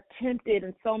are tempted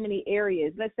in so many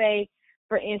areas. Let's say,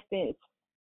 for instance,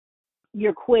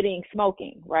 you're quitting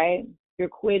smoking, right? You're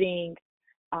quitting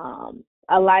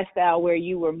a lifestyle where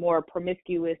you were more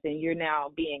promiscuous and you're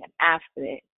now being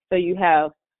abstinent. So you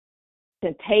have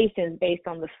temptations based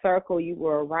on the circle you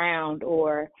were around,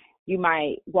 or you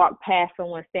might walk past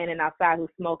someone standing outside who's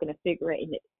smoking a cigarette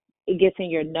and it gets in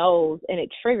your nose and it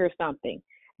triggers something.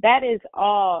 That is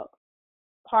all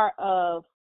part of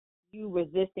you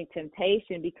resisting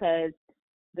temptation, because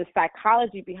the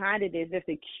psychology behind it is there's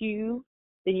a cue,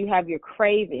 then you have your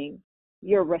craving,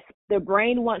 the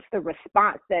brain wants the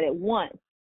response that it wants,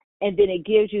 and then it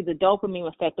gives you the dopamine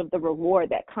effect of the reward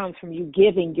that comes from you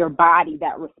giving your body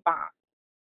that response.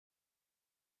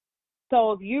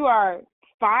 So if you are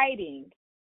fighting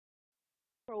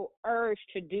the urge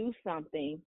to do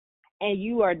something and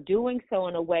you are doing so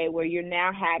in a way where you're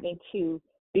now having to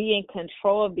be in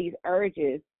control of these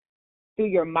urges through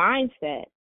your mindset,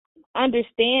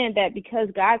 understand that because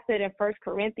God said in 1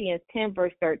 Corinthians 10,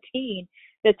 verse 13,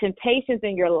 the temptations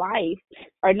in your life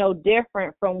are no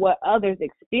different from what others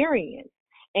experience.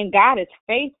 And God is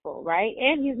faithful, right?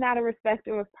 And he's not a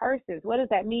respecter of persons. What does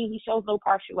that mean? He shows no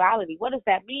partiality. What does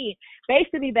that mean?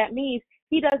 Basically, that means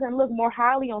he doesn't look more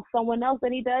highly on someone else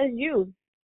than he does you.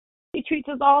 He treats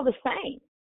us all the same.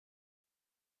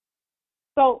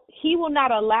 So he will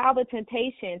not allow the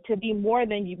temptation to be more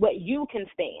than what you can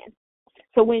stand.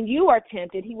 So when you are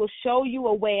tempted, he will show you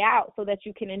a way out so that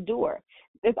you can endure.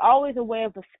 There's always a way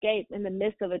of escape in the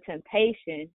midst of a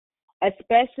temptation,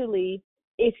 especially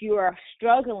if you are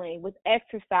struggling with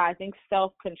exercising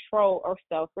self-control or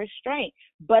self-restraint.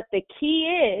 But the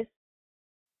key is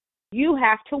you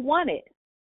have to want it.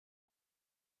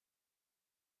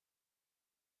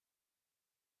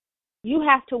 You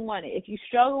have to want it. If you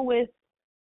struggle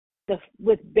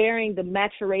with bearing the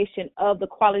maturation of the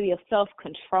quality of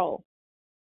self-control,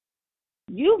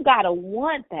 you've got to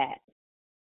want that.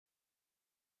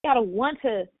 You got to want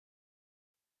to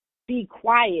be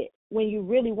quiet when you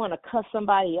really want to cuss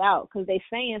somebody out because they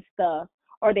saying stuff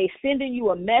or they sending you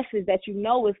a message that you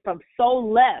know is from so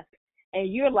left,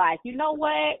 and you're like, you know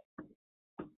what?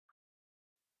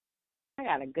 I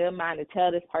got a good mind to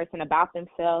tell this person about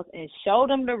themselves and show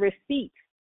them the receipts.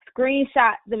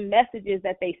 Screenshot the messages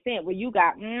that they sent where you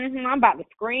got, I'm about to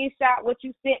screenshot what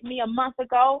you sent me a month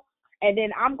ago, and then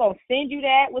I'm going to send you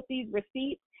that with these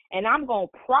receipts, and I'm going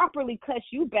to properly cuss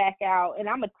you back out, and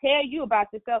I'm going to tell you about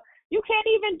yourself. You can't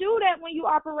even do that when you're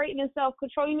operating in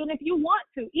self-control, even if you want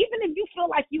to. Even if you feel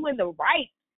like you in the right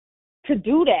to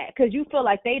do that because you feel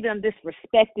like they done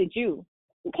disrespected you.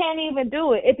 You can't even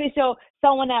do it if it's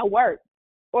someone at work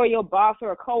or your boss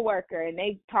or a coworker and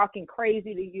they talking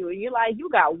crazy to you and you're like, you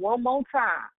got one more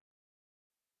time.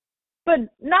 But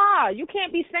nah, you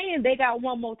can't be saying they got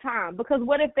one more time, because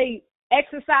what if they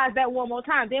exercise that one more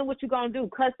time? Then what you gonna do?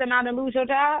 Cuss them out and lose your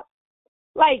job?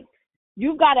 Like,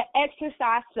 you've got to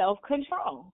exercise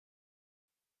self-control.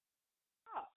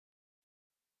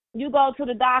 You go to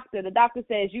the doctor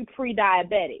says you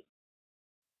pre-diabetic.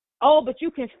 Oh, but you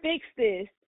can fix this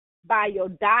by your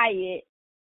diet,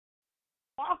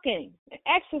 walking, and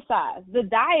exercise. The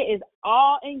diet is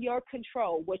all in your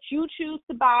control. What you choose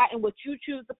to buy and what you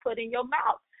choose to put in your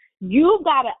mouth. You've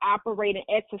got to operate and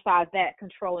exercise that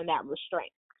control and that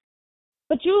restraint.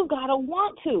 But you've got to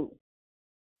want to,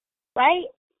 right?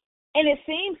 And it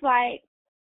seems like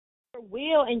your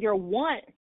will and your want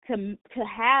to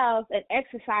have and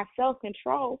exercise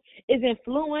self-control is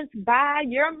influenced by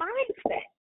your mindset.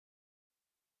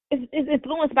 It's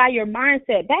influenced by your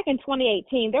mindset. Back in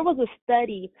 2018, there was a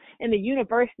study in the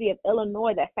University of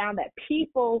Illinois that found that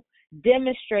people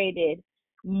demonstrated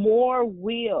more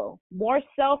will, more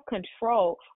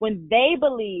self-control when they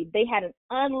believed they had an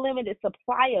unlimited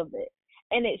supply of it.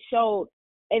 And they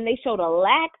showed a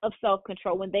lack of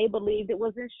self-control when they believed it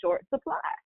was in short supply.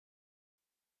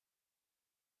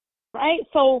 Right?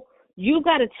 So you've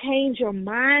got to change your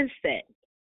mindset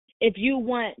if you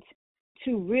want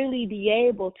to really be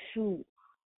able to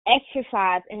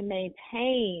exercise and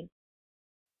maintain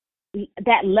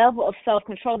that level of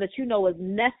self-control that you know is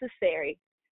necessary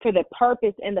for the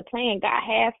purpose and the plan God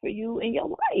has for you in your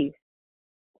life.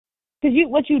 Because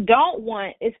what you don't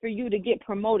want is for you to get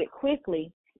promoted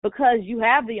quickly because you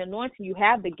have the anointing, you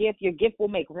have the gift, your gift will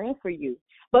make room for you.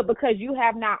 But because you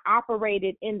have not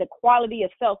operated in the quality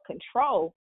of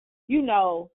self-control, you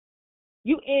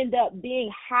end up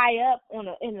being high up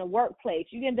in the workplace.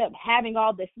 You end up having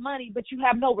all this money, but you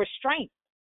have no restraint.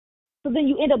 So then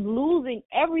you end up losing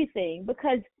everything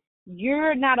because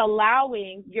you're not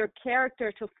allowing your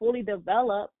character to fully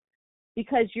develop,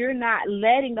 because you're not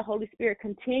letting the Holy Spirit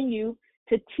continue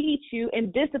to teach you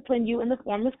and discipline you in the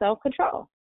form of self-control.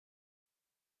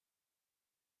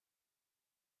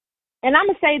 And I'm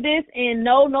going to say this, and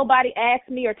no, nobody asked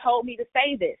me or told me to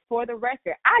say this. For the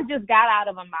record, I just got out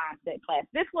of a mindset class.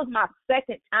 This was my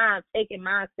second time taking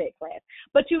mindset class.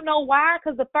 But you know why?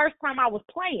 Because the first time I was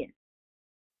playing.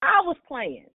 I was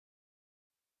playing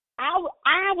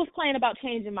about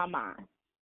changing my mind.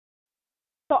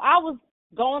 So I was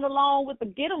going along with the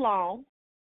get along,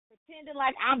 pretending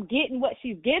like I'm getting what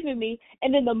she's giving me.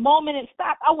 And then the moment it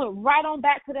stopped, I went right on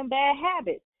back to them bad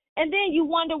habits. And then you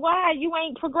wonder why you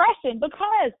ain't progressing,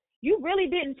 because you really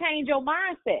didn't change your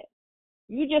mindset.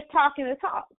 You just talking the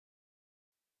talk.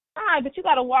 All right, but you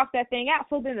got to walk that thing out.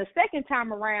 So then the second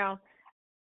time around,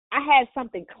 I had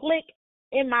something click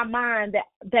in my mind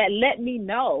that let me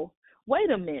know, wait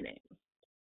a minute.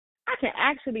 I can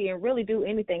actually and really do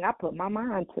anything I put my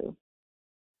mind to.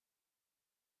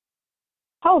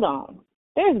 Hold on.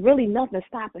 There's really nothing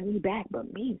stopping me back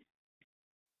but me.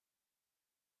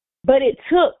 But it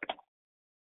took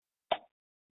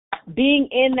being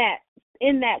in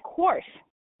that course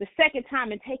the second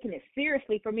time and taking it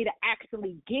seriously for me to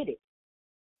actually get it.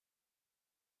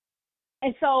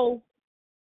 And so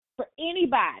for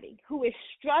anybody who is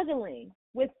struggling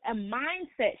with a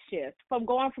mindset shift from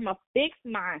going from a fixed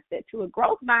mindset to a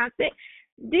growth mindset,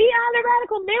 Dion the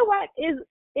Radical Midwife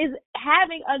is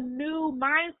having a new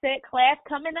mindset class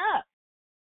coming up.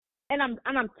 And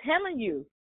I'm telling you,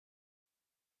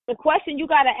 the question you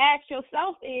got to ask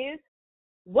yourself is,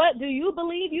 what do you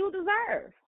believe you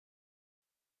deserve?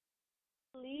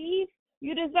 Believe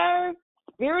you deserve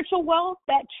spiritual wealth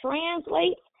that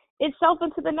translates itself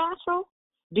into the natural?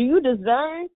 Do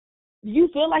you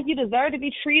feel like you deserve to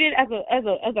be treated as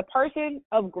a person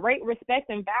of great respect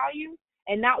and value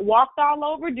and not walked all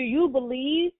over? Do you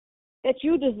believe that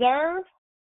you deserve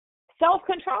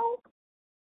self-control?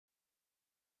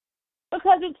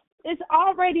 Because it's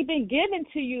already been given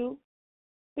to you,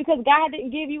 because God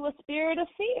didn't give you a spirit of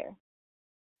fear.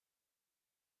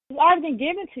 It's already been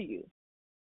given to you.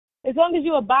 As long as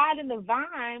you abide in the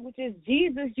vine, which is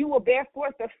Jesus, you will bear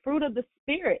forth the fruit of the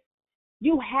Spirit.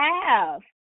 You have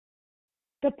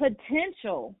the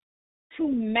potential to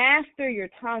master your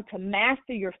tongue, to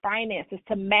master your finances,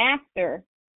 to master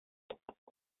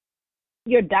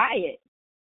your diet,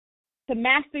 to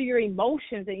master your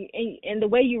emotions and the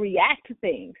way you react to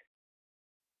things.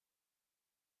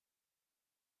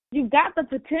 You've got the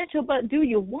potential, but do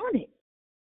you want it?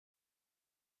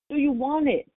 Do you want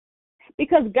it?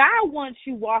 Because God wants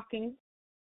you walking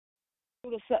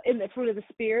in the fruit of the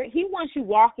Spirit. He wants you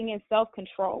walking in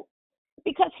self-control,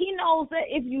 because He knows that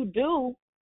if you do,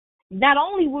 not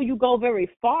only will you go very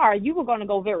far, you are going to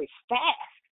go very fast.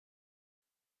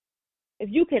 If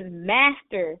you can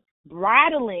master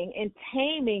bridling and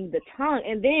taming the tongue,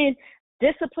 and then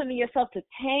disciplining yourself to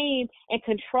tame and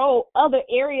control other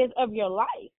areas of your life.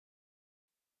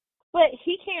 But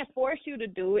He can't force you to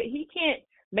do it. He can't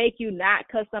make you not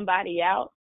cuss somebody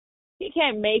out. He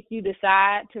can't make you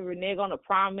decide to renege on a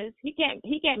promise. He can't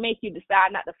make you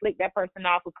decide not to flick that person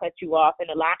off who cut you off in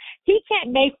the line. He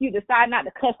can't make you decide not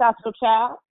to cuss out your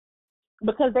child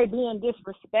because they're being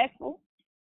disrespectful.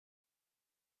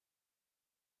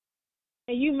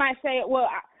 And you might say, well,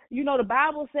 the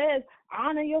Bible says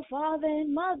honor your father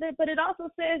and mother, but it also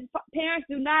says parents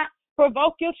do not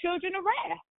provoke your children to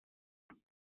wrath.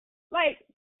 Like,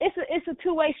 it's a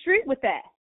two-way street with that,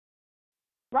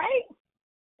 right?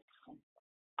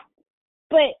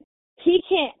 But He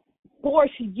can't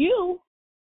force you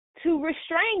to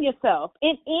restrain yourself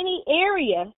in any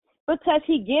area, because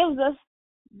He gives us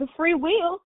the free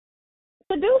will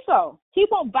to do so. He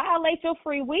won't violate your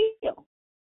free will.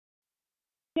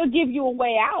 He'll give you a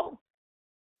way out.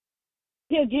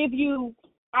 He'll give you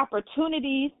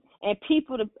opportunities and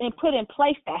people to put in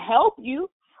place to help you,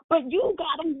 but you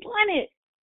gotta want it.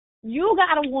 You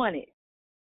gotta want it.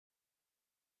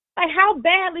 Like, how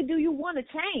badly do you want to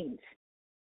change?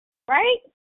 Right?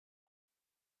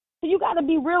 So you got to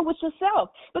be real with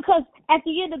yourself, because at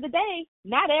the end of the day,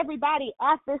 not everybody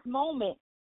at this moment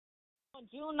on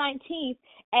June 19th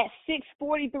at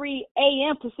 6:43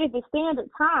 a.m. Pacific Standard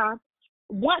Time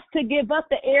wants to give up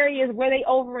the areas where they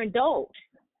overindulge.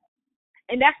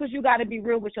 And that's what you got to be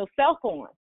real with yourself on.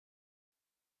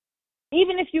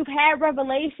 Even if you've had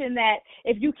revelation that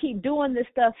if you keep doing this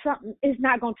stuff, something is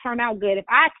not going to turn out good. If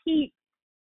I keep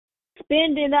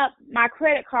spending up my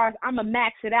credit cards, I'm going to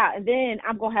max it out, and then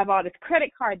I'm going to have all this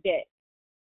credit card debt.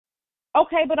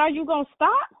 Okay, but are you going to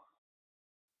stop?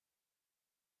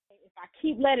 If I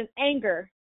keep letting anger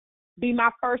be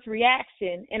my first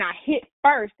reaction, and I hit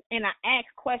first, and I ask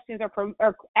questions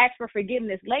or ask for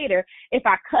forgiveness later, if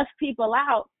I cuss people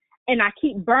out and I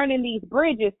keep burning these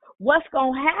bridges, what's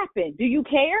going to happen? Do you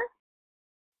care?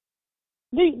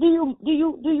 Do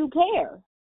you care?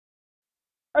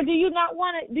 Or do you not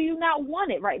want it? Do you not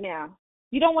want it right now?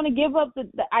 You don't want to give up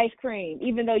the ice cream,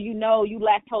 even though you know you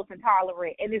lactose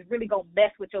intolerant and it's really going to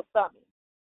mess with your stomach.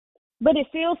 But it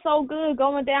feels so good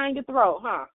going down your throat,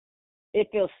 huh? It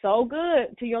feels so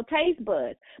good to your taste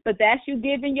buds. But that's you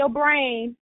giving your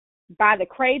brain, by the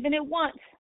craving it wants,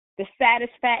 the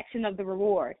satisfaction of the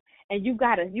reward. And you've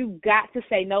got to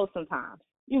say no sometimes.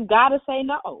 You've got to say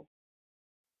no.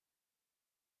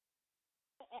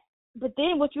 But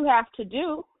then what you have to do,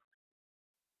 you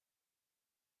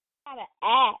got to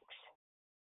ask.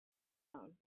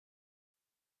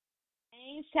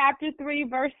 James chapter 3,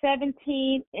 verse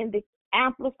 17 in the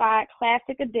Amplified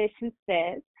Classic Edition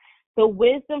says, The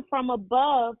wisdom from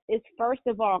above is, first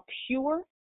of all, pure.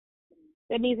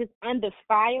 That means it's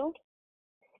undefiled.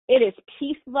 It is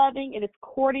peace-loving. It is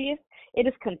courteous. It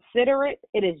is considerate.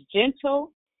 It is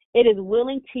gentle. It is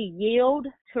willing to yield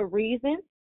to reason.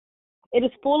 It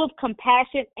is full of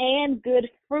compassion and good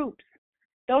fruits.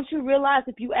 Don't you realize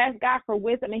if you ask God for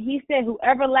wisdom, and he said,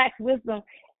 whoever lacks wisdom,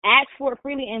 ask for it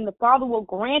freely, and the Father will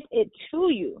grant it to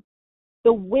you.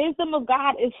 The wisdom of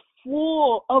God is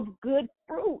full of good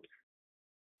fruit.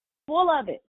 Full of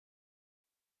it.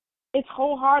 It's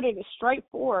wholehearted. It's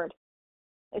straightforward.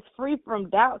 It's free from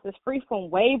doubts. It's free from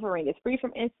wavering. It's free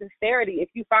from insincerity. If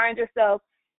you find yourself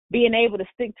being able to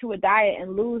stick to a diet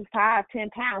and lose 5, 10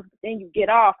 pounds, but then you get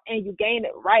off and you gain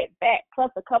it right back,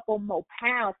 plus a couple more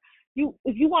pounds.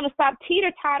 If you want to stop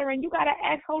teeter-tottering, you got to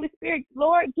ask Holy Spirit,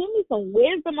 Lord, give me some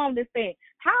wisdom on this thing.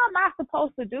 How am I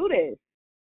supposed to do this?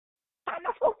 How am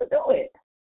I supposed to do it?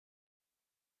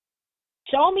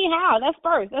 Show me how. That's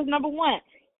first. That's number one.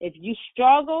 If you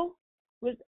struggle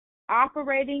with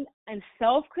operating in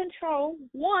self-control,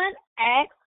 one, ask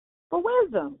for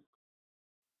wisdom.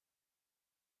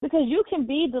 Because you can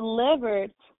be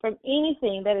delivered from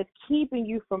anything that is keeping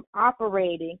you from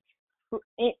operating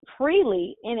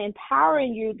freely and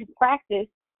empowering you to practice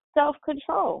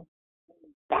self-control.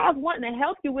 God's wanting to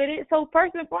help you with it. So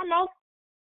first and foremost,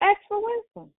 ask for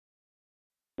wisdom.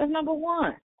 That's number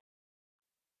one.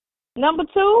 Number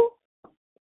two,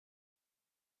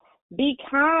 be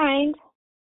kind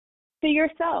to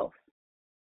yourself.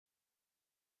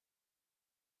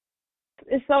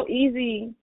 It's so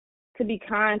easy to be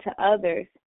kind to others,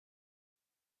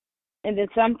 and then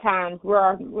sometimes we're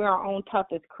our own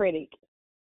toughest critic.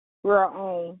 We're our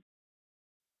own,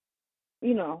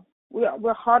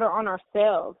 we're harder on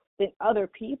ourselves than other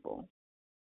people.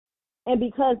 And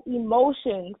because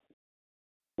emotions,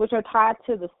 which are tied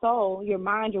to the soul, your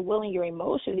mind, your will, and your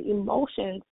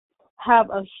emotions have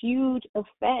a huge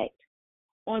effect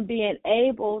on being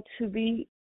able to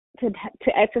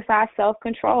exercise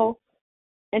self-control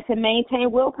and to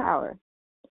maintain willpower.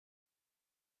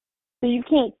 So you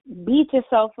can't beat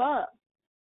yourself up.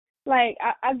 Like,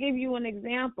 I'll give you an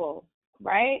example,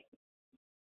 right?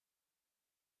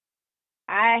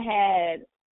 I had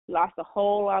lost a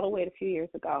whole lot of weight a few years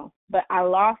ago, but I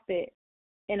lost it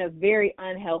in a very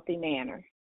unhealthy manner.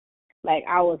 Like,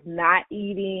 I was not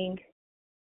eating.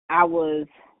 I was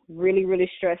really, really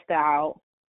stressed out.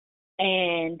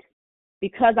 And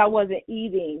because I wasn't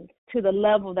eating to the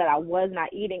level that I was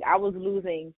not eating, I was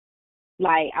losing,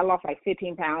 I lost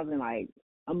 15 pounds in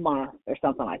a month or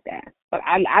something like that. But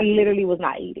I literally was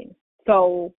not eating.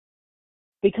 So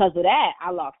because of that,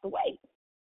 I lost the weight.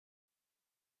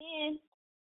 And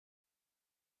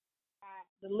I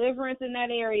got deliverance in that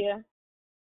area,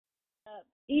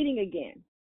 eating again,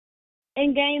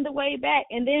 and gained the weight back.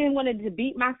 And then wanted to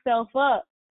beat myself up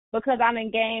because I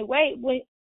didn't gain weight. When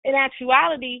in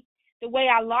actuality, the way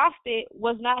I lost it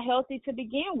was not healthy to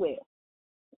begin with.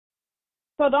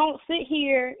 So don't sit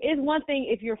here. It's one thing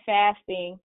if you're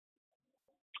fasting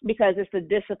because it's a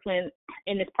discipline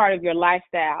and it's part of your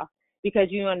lifestyle, because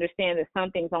you understand that some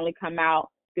things only come out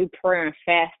through prayer and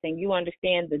fasting. You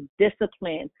understand the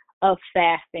discipline of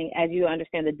fasting as you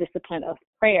understand the discipline of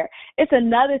prayer. It's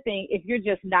another thing if you're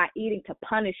just not eating to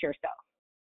punish yourself.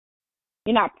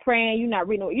 You're not praying, you're not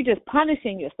reading, you're just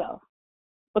punishing yourself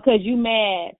because you're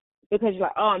mad, because you're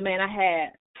like, oh man, I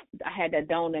had that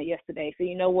donut yesterday, so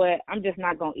you know what, I'm just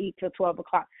not going to eat till 12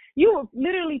 o'clock. You are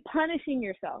literally punishing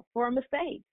yourself for a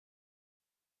mistake.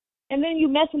 And then you're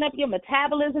messing up your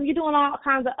metabolism. You're doing all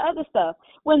kinds of other stuff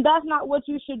when that's not what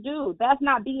you should do. That's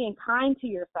not being kind to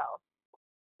yourself.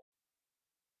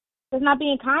 That's not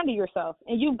being kind to yourself.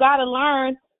 And you've got to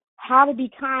learn how to be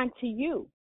kind to you.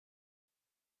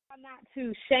 Not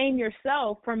to shame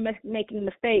yourself for making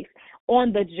mistakes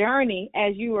on the journey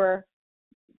as you are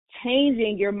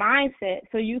changing your mindset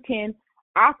so you can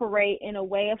operate in a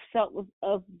way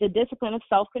of the discipline of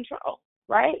self-control,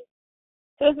 right?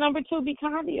 So it's number 2, be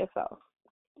kind to yourself.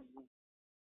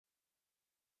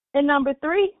 And number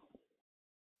 3,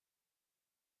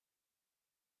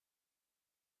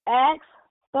 ask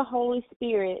the Holy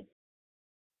Spirit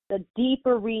the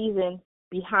deeper reason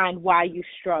behind why you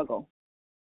struggle.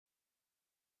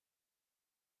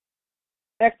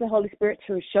 Ask the Holy Spirit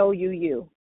to show you.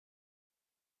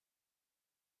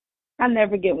 I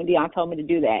never forget when Dion told me to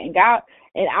do that.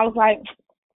 And I was like,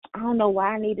 I don't know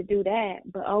why I need to do that,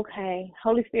 but okay,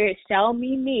 Holy Spirit, show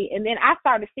me. And then I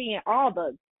started seeing all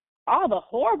the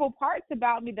horrible parts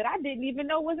about me that I didn't even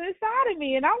know was inside of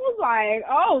me. And I was like,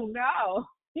 oh no.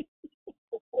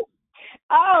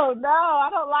 Oh no, I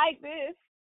don't like this.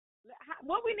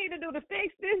 what we need to do to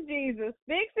fix this, Jesus?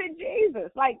 Fix it, Jesus.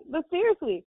 Like, but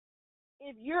seriously,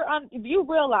 if you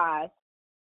realize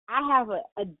I have an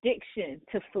addiction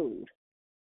to food,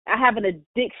 I have an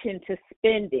addiction to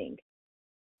spending,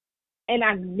 and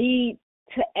I need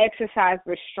to exercise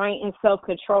restraint and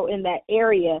self-control in that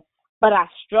area, but I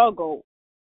struggle.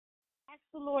 Ask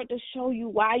the Lord to show you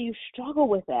why you struggle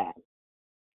with that.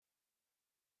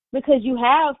 Because you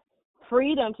have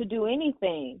freedom to do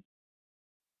anything.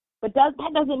 But that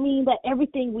doesn't mean that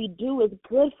everything we do is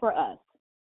good for us.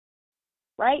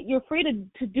 Right? You're free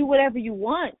to do whatever you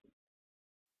want.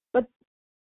 But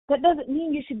that doesn't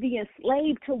mean you should be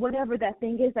enslaved to whatever that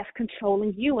thing is that's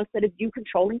controlling you instead of you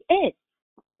controlling it.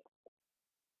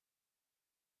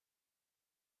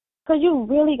 So you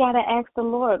really got to ask the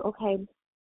Lord, okay,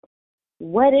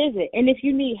 what is it? And if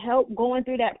you need help going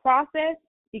through that process,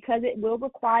 because it will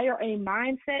require a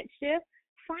mindset shift,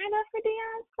 sign up for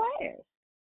Dion's class.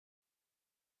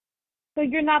 So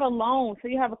you're not alone. So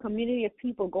you have a community of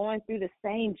people going through the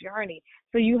same journey.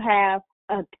 So you have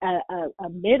a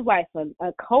midwife,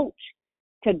 a coach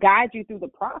to guide you through the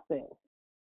process.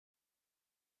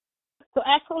 So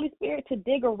ask Holy Spirit to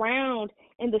dig around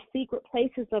in the secret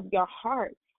places of your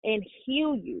heart and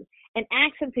heal you, and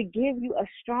ask Him to give you a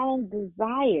strong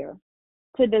desire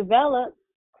to develop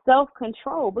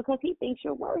self-control, because He thinks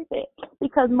you're worth it.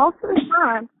 Because most of the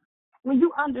time, when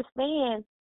you understand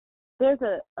there's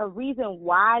a reason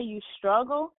why you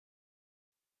struggle,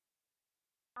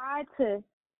 tied to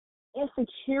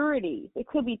insecurities. It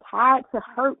could be tied to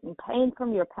hurt and pain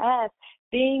from your past,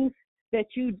 things that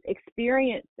you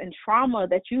experienced and trauma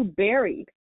that you buried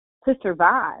to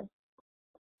survive.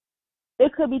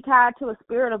 It could be tied to a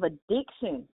spirit of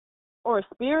addiction or a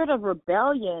spirit of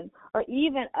rebellion, or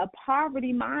even a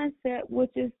poverty mindset,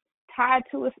 which is tied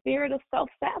to a spirit of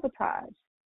self-sabotage.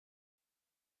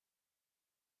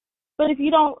 But if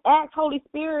you don't ask Holy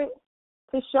Spirit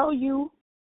to show you,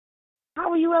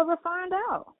 how will you ever find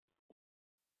out?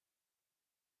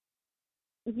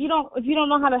 If you don't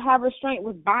know how to have restraint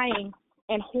with buying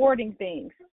and hoarding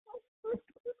things,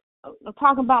 I'm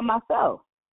talking about myself,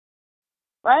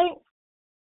 right?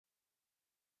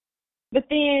 But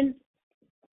then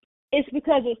it's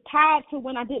because it's tied to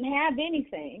when I didn't have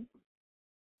anything.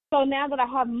 So now that I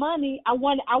have money, I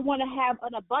want to have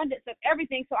an abundance of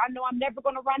everything, so I know I'm never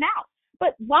going to run out.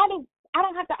 But I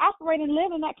don't have to operate and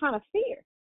live in that kind of fear?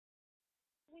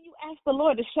 When you ask the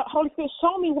Lord, Holy Spirit,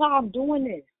 show me why I'm doing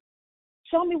this.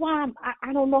 Show me why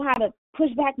I don't know how to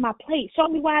push back my plate. Show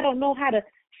me why I don't know how to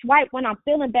swipe when I'm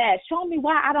feeling bad. Show me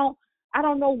why I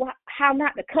don't know how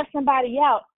not to cuss somebody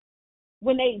out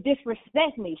when they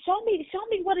disrespect me. Show me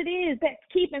what it is that's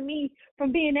keeping me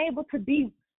from being able to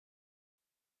be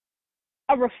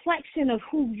a reflection of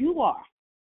who you are.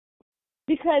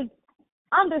 Because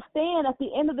understand, at the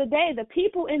end of the day, the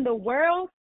people in the world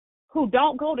who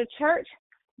don't go to church,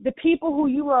 the people who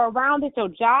you are around at your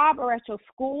job or at your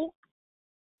school,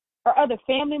 or other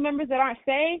family members that aren't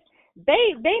saved,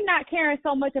 they not caring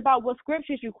so much about what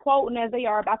scriptures you quoting as they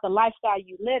are about the lifestyle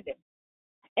you live in.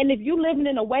 And if you living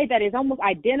in a way that is almost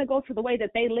identical to the way that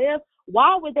they live,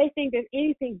 why would they think there's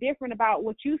anything different about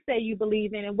what you say you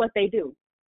believe in and what they do?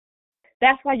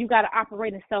 That's why you got to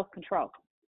operate in self-control.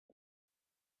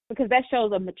 Because that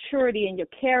shows a maturity in your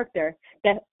character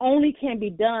that only can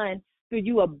be done through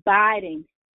you abiding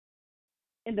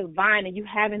in the vine and you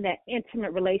having that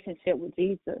intimate relationship with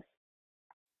Jesus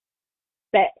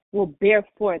that will bear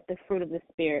forth the fruit of the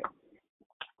Spirit.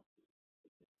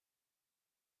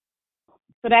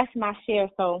 So that's my share.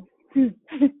 So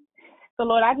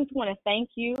Lord, I just want to thank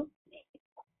you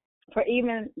for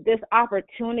even this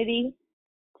opportunity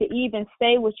to even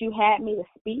say what you had me to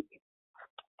speak.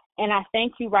 And I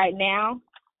thank you right now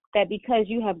that because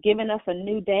you have given us a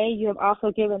new day, you have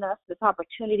also given us this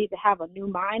opportunity to have a new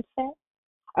mindset,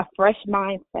 a fresh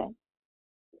mindset.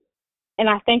 And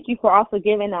I thank you for also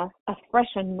giving us a fresh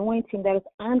anointing that is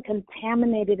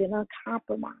uncontaminated and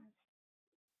uncompromised.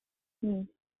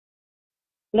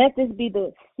 Let this be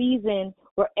the season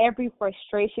where every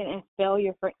frustration and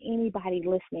failure for anybody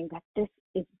listening, that this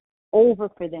is over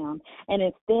for them. And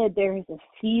instead, there is a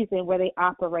season where they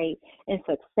operate in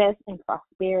success and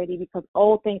prosperity, because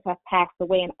old things have passed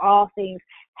away and all things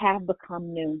have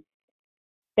become new.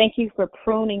 Thank you for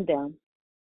pruning them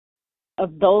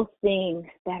of those things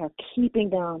that are keeping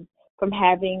them from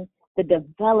having the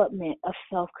development of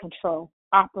self-control,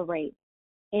 operate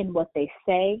in what they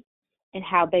say and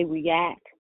how they react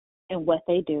and what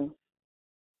they do.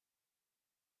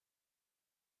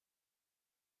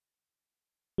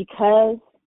 Because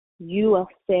you have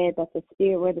said that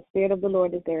where the Spirit of the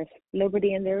Lord is, there is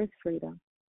liberty and there is freedom.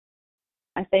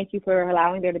 I thank you for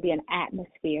allowing there to be an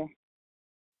atmosphere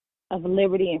of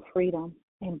liberty and freedom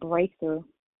and breakthrough,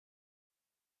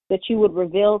 that you would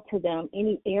reveal to them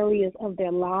any areas of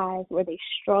their lives where they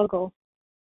struggle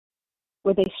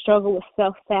with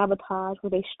self-sabotage, where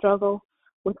they struggle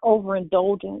with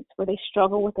overindulgence, where they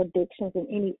struggle with addictions in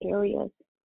any areas.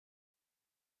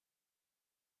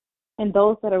 And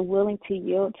those that are willing to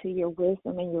yield to your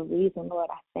wisdom and your reason, Lord,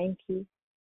 I thank you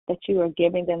that you are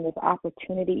giving them this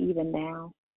opportunity even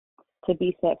now to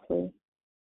be set free.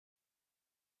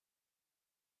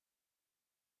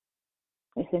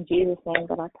 It's in Jesus' name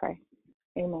that I pray.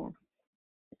 Amen.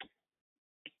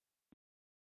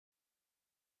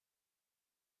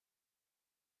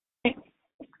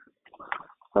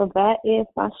 So that is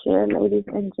my share, ladies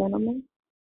and gentlemen.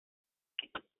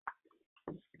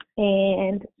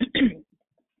 And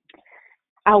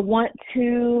I want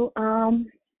to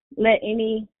let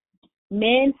any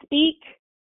men speak,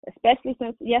 especially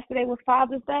since yesterday was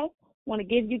Father's Day. I want to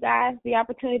give you guys the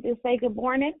opportunity to say good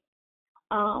morning.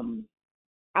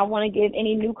 I want to give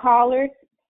any new callers,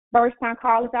 first-time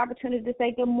callers, the opportunity to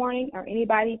say good morning, or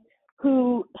anybody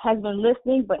who has been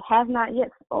listening but has not yet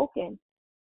spoken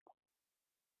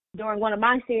during one of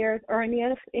my shares or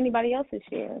anybody else's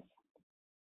shares.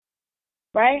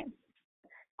 Right?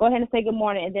 Go ahead and say good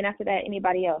morning, and then after that,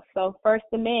 anybody else. So first,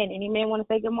 the men. Any men want to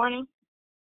say good morning?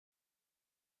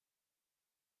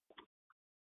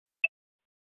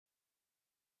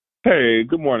 Hey,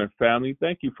 good morning, family.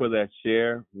 Thank you for that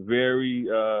share. Very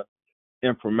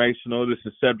informational. This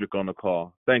is Cedric on the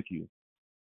call. Thank you.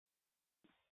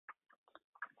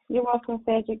 You're welcome,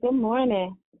 Cedric. Good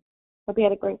morning. Hope you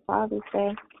had a great Father's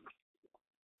Day.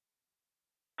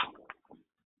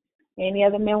 Any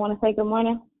other men want to say good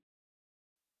morning?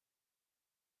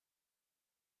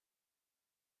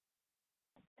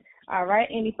 All right.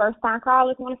 Any first-time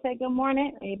callers want to say good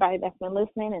morning? Anybody that's been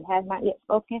listening and has not yet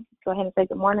spoken, go ahead and say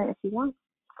good morning if you want.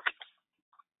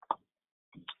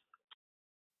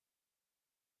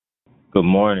 Good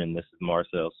morning. This is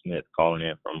Marcel Smith calling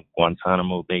in from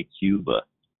Guantanamo Bay, Cuba.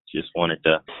 Just wanted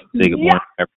to say good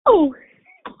morning.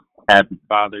 Happy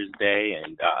Father's Day,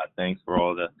 and thanks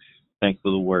for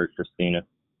the word, Christina.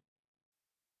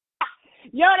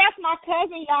 Yo, that's my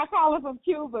cousin. Y'all calling from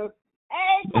Cuba.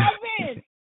 Hey, cousin.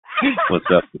 What's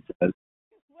up? What's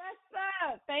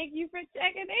up? Thank you for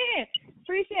checking in.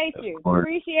 Appreciate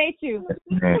you.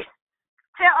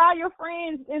 Tell all your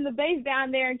friends in the base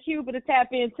down there in Cuba to tap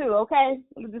in too, okay?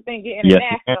 This thing get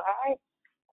international, yes, all right?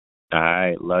 All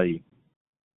right, love you.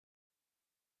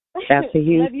 That's a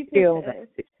huge deal.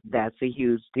 That's a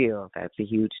huge deal. That's a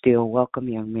huge deal. Welcome,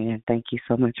 young man. Thank you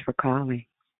so much for calling.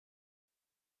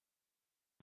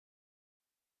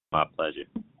 My pleasure.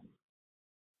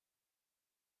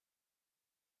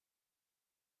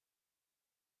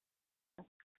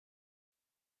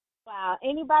 Wow.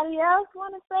 Anybody else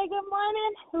want to say good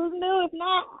morning? Who's new? If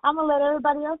not, I'm going to let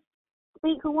everybody else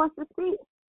speak who wants to speak.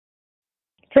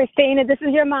 Christina, this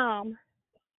is your mom.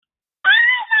 Oh,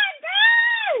 my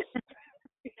gosh!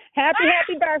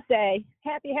 Happy birthday.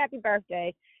 Happy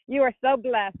birthday. You are so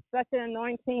blessed. Such an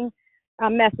anointing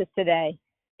message today.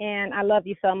 And I love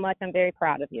you so much. I'm very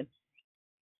proud of you.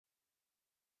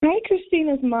 Hi,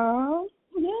 Christina's mom.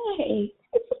 Yay.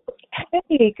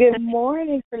 Hey, good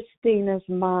morning, Christina's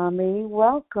mommy.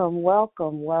 Welcome.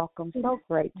 So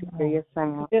great to hear your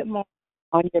sound. Good morning.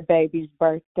 On your baby's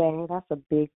birthday. That's a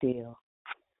big deal.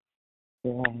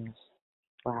 Yes.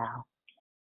 Wow.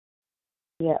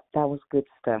 Yep, that was good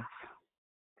stuff.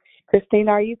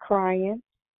 Christina, are you crying?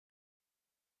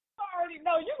 I already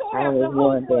know. You're going to have to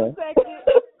hold for a second.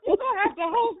 You're going to have to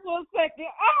hold for a second.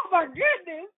 Oh, my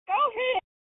goodness. Go ahead.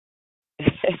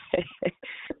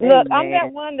 Look, I'm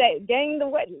that one that gained the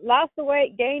weight, lost the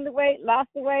weight, gained the weight, lost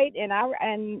the weight, and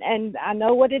I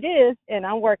know what it is, and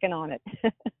I'm working on it.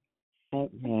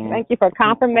 Thank you for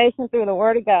confirmation through the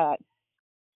Word of God.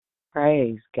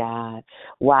 Praise God.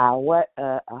 Wow, what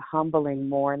a humbling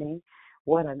morning.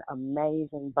 What an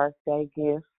amazing birthday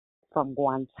gift from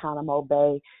Guantanamo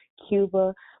Bay,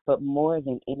 Cuba. But more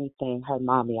than anything, her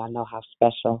mommy, I know how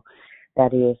special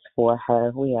that is for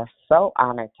her. We are so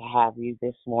honored to have you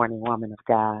this morning, woman of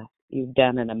God. You've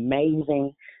done an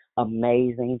amazing,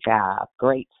 amazing job.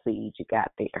 Great seed you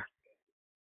got there.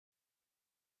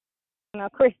 Now,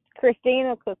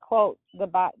 Christina could quote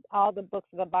all the books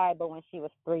of the Bible when she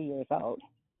was 3 years old.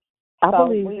 I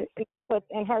believe it.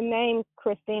 And her name,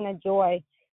 Christina Joy,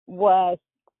 was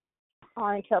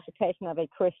our interpretation of a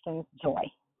Christian's joy.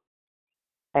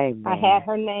 Amen. I had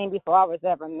her name before I was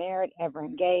ever married, ever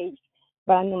engaged,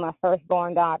 but I knew my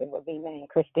firstborn daughter would be named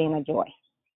Christina Joy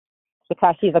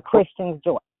because she's a Christian's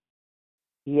joy.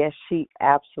 Yes, she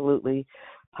absolutely,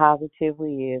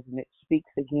 positively is. And it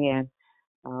speaks again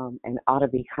and ought to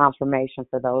be confirmation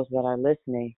for those that are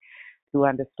listening to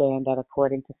understand that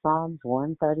according to Psalms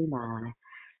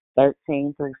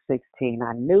 139:13 through 16,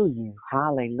 I knew you,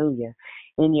 hallelujah,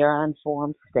 in your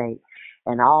unformed state.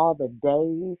 And all the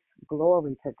days,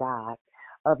 glory to God,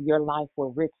 of your life were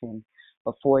written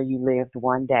before you lived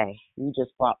one day. You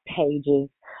just brought pages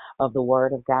of the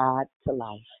Word of God to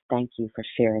life. Thank you for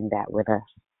sharing that with us.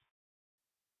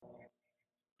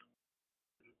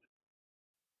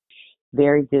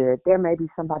 Very good. There may be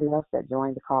somebody else that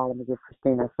joined the call. Let me give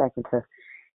Christina a second to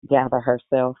gather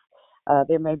herself.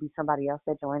 There may be somebody else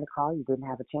that joined the call. You didn't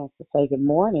have a chance to say good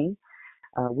morning.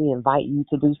 We invite you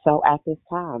to do so at this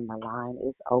time. The line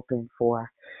is open for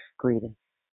greetings.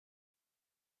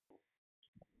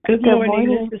 Good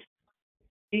morning. This is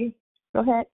Steve. Go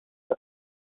ahead.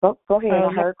 Go ahead.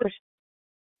 I heard Chris.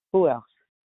 Who else?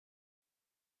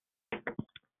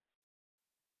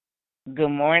 Good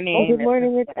morning. Good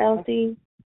morning, Miss Elsie.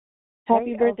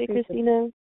 Happy birthday, Elsie.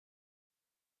 Christina.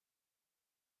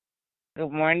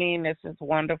 Good morning. This is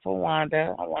wonderful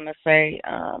Wanda. I want to say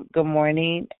good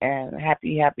morning and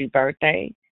happy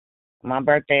birthday. My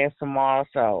birthday is tomorrow,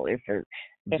 so it's a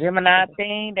Gemini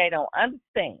thing. They don't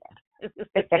understand.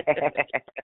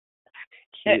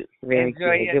 Cute. Very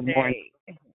Enjoy good. your Good day. morning.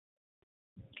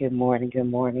 Good morning. Good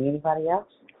morning. Anybody else?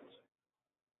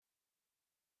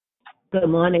 Good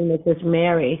morning, Mrs.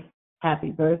 Mary.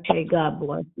 Happy birthday. God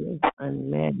bless you.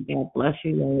 And man, God bless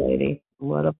you, young lady.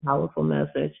 What a powerful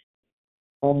message.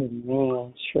 Oh,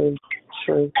 man. True.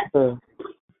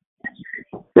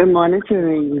 Good morning to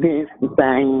you. This is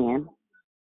Diane.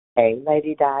 Hey,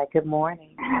 Lady Di. Good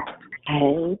morning.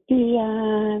 Hey,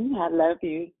 Dion. I love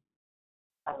you.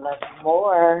 I love you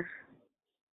more.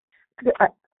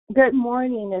 Good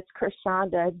morning, it's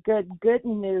Krishanda. Good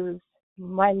news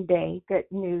Monday. Good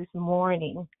news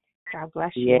morning. God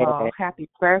bless you all. Happy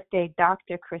birthday,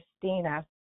 Dr. Christina.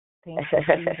 Thank you,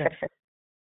 Jesus.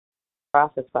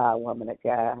 Prophesy, woman of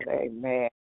God. Amen.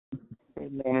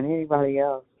 Amen. Anybody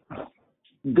else?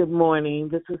 Good morning.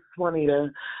 This is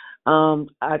Juanita.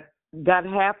 I got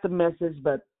half the message,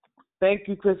 but thank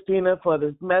you, Christina, for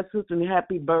this message and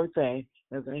happy birthday,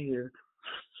 as I hear.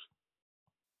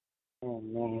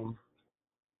 Amen.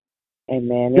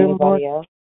 Amen. Anybody else?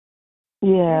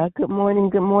 Yeah, good morning,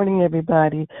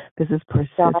 everybody. This is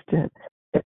Persistent.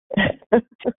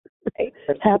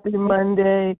 Happy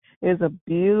Monday is a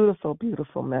beautiful,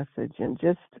 beautiful message and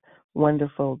just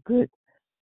wonderful, good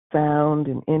sound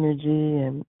and energy.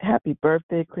 And happy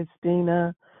birthday,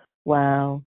 Christina.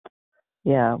 Wow.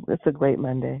 Yeah, it's a great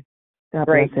Monday. God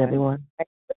bless everyone.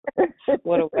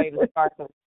 What a way to start the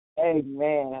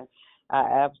Amen.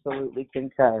 I absolutely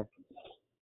concur.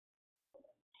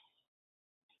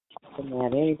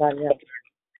 Amen. Anybody else?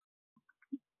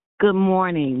 Good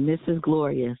morning. This is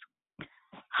Glorious.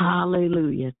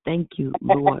 Hallelujah. Thank you,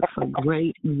 Lord, for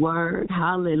great word.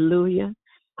 Hallelujah.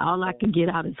 All I can get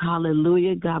out is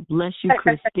hallelujah. God bless you,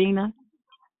 Christina.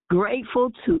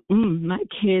 Grateful to my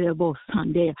kid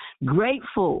Sunday.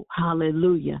 Grateful,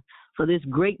 hallelujah, for this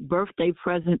great birthday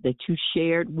present that you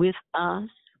shared with us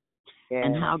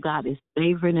and how God is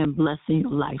favoring and blessing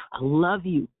your life. I love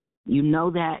you. You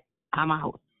know that. I'm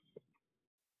out.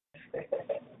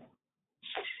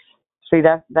 See,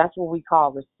 that's what we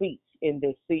call receipts in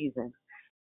this season.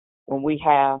 When we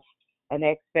have an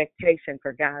expectation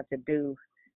for God to do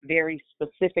very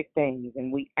specific things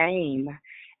and we aim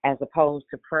as opposed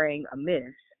to praying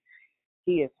amiss,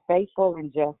 He is faithful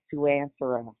and just to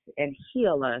answer us and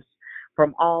heal us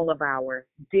from all of our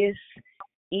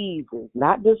dis-eases,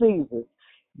 not diseases,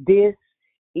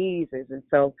 dis-eases. And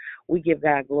so we give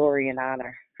God glory and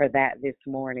honor for that this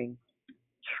morning.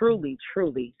 Truly,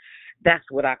 truly,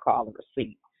 that's what I call a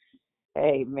receipt.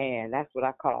 Amen. That's what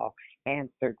I call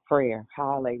answered prayer.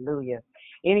 Hallelujah.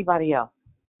 Anybody else?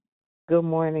 Good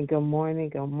morning.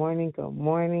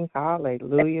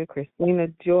 Hallelujah. Christina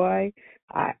Joy,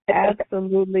 I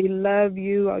absolutely love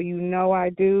you. You know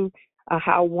I do.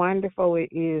 How wonderful it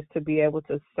is to be able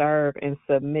to serve and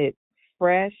submit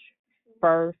fresh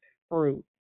first fruit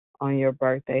on your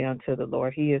birthday unto the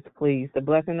Lord. He is pleased. The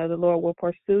blessing of the Lord will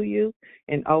pursue you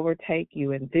and overtake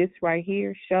you. And this right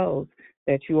here shows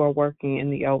that you are working in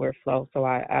the overflow. So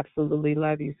I absolutely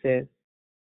love you, sis.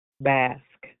 Bask.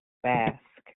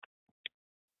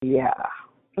 Yeah.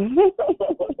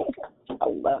 I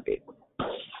love it.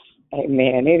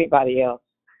 Amen. Anybody else?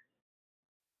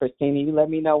 Christina, you let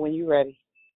me know when you're ready.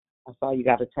 I saw you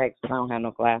got a text, but I don't have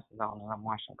no glasses on and I'm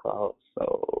washing clothes.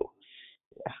 So,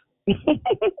 yeah.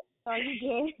 Oh,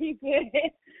 you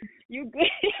good.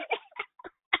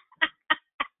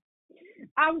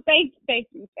 Thank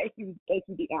you,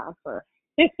 Deon, for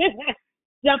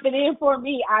jumping in for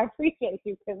me. I appreciate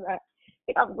you because I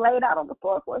think I'm laid out on the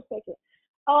floor for a second.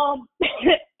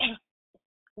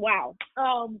 Wow.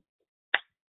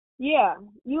 Yeah,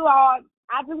 you all.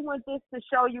 I just want this to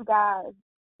show you guys.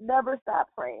 Never stop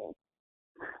praying.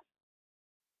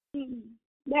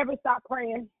 Never stop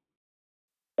praying.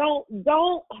 Don't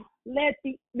let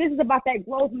this is about that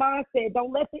growth mindset.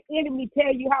 Don't let the enemy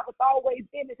tell you how it's always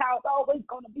been, it's how it's always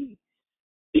gonna be.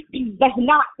 That's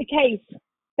not the case.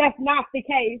 That's not the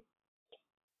case.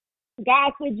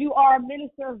 God said you are a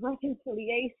minister of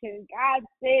reconciliation. God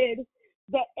said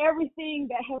that everything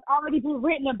that has already been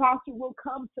written about you will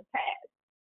come to pass.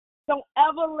 Don't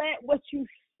ever let what you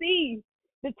see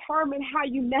determine how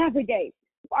you navigate.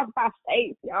 Walk by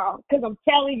faith, y'all. Because I'm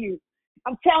telling you,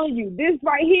 this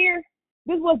right here,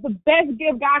 this was the best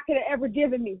gift God could have ever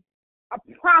given me. I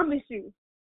promise you.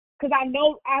 Because I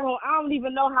don't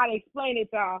even know how to explain it,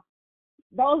 y'all.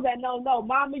 Those that know.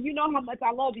 Mama, you know how much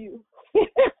I love you.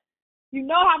 You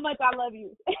know how much I love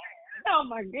you. Oh,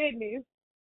 my goodness.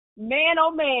 Man,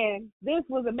 oh, man. This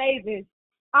was amazing.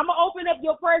 I'm going to open up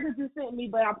your presents you sent me,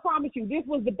 but I promise you, this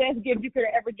was the best gift you could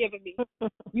have ever given me.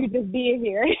 You just being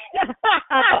here.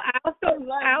 I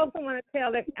also want to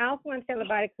tell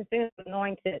everybody Christina was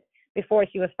anointed before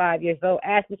she was 5 years old,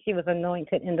 after she was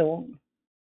anointed in the womb.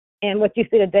 And what you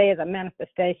see today is a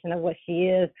manifestation of what she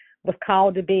was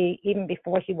called to be even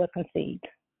before she was conceived.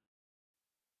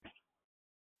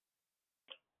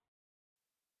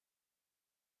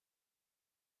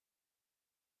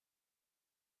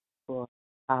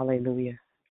 Hallelujah.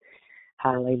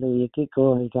 Hallelujah. Get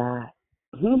glory, God.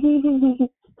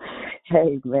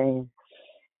 Amen.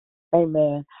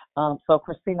 Amen. So,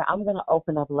 Christina, I'm going to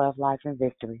open up Love, Life, and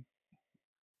Victory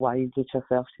while you get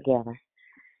yourself together.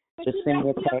 But just you send me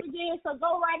a messed text. up again, so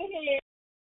go right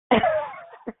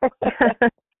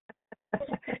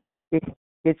ahead.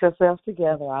 Get yourself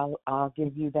together. I'll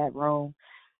give you that room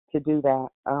to do that.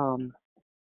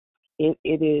 It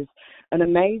is an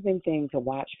amazing thing to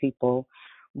watch people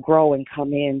grow and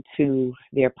come into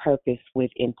their purpose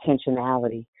with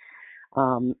intentionality.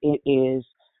 It is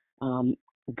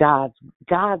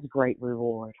God's great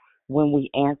reward when we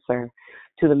answer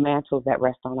to the mantles that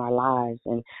rest on our lives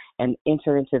and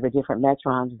enter into the different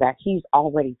metrons that He's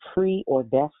already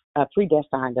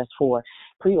predestined us for,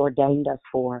 preordained us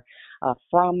for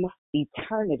from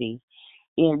eternity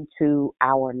into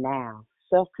our now.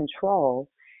 Self-control,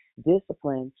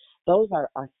 discipline, those are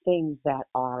things that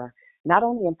are not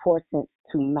only important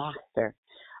to master,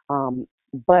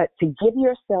 but to give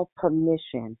yourself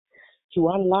permission to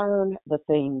unlearn the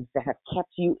things that have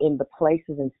kept you in the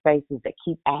places and spaces that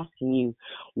keep asking you,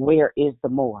 where is the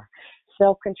more?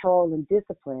 Self-control and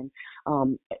discipline,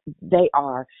 they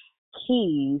are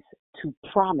keys to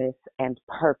promise and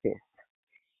purpose.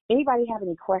 Anybody have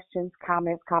any questions,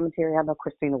 comments, commentary? I know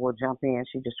Christina will jump in.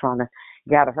 She's just trying to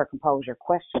gather her composure.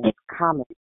 Questions,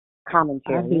 comments,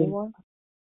 commentary. Anyone?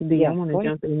 I want to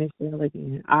jump in, Michelle,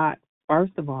 again.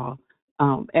 First of all,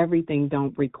 everything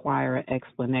don't require an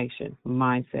explanation.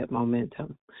 Mindset,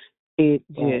 momentum. It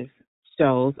just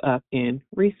shows up in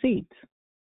receipts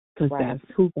because that's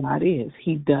who God is.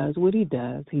 He does what He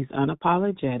does. He's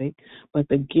unapologetic, but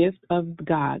the gift of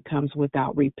God comes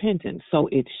without repentance, so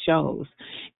it shows.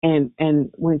 And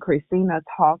when Christina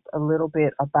talked a little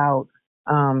bit about,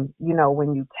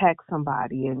 when you text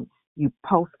somebody and you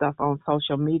post stuff on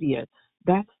social media,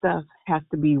 that stuff has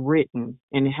to be written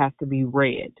and it has to be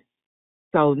read.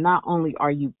 So not only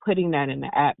are you putting that in the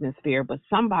atmosphere, but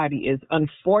somebody is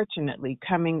unfortunately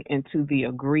coming into the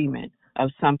agreement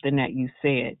of something that you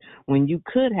said when you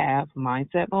could have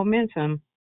mindset, momentum,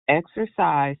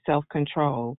 exercise,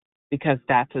 self-control, because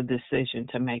that's a decision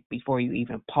to make before you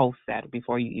even post that,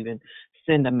 before you even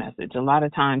send a message. A lot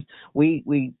of times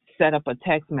we set up a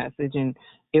text message, and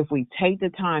if we take the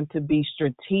time to be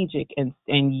strategic and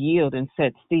yield and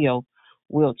set still,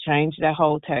 we'll change that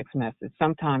whole text message.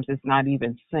 Sometimes it's not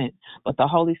even sent, but the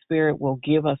Holy Spirit will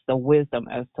give us the wisdom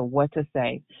as to what to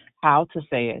say, how to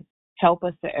say it, help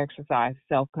us to exercise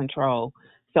self-control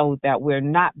so that we're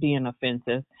not being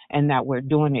offensive and that we're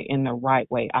doing it in the right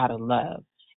way out of love.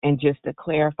 And just to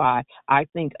clarify, I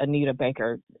think Anita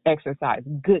Baker exercised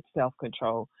good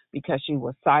self-control because she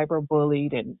was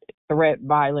cyberbullied and threat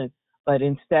violence, but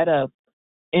instead of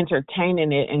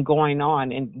entertaining it and going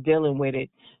on and dealing with it,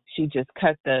 she just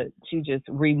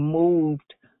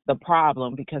removed the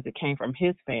problem because it came from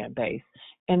his fan base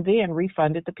and then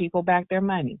refunded the people back their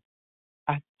money.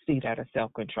 see that as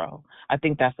self-control. I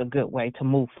think that's a good way to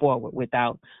move forward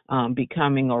without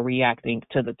becoming or reacting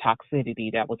to the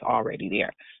toxicity that was already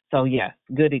there. So, yes,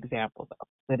 good example, though.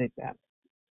 Good example.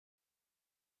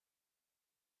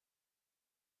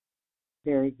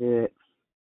 Very good.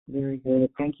 Very good.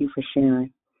 Thank you for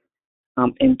sharing.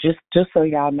 And just so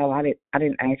y'all know, I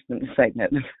didn't ask them to say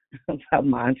nothing about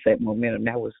mindset momentum.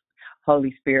 That was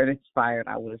Holy Spirit inspired,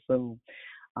 I would assume.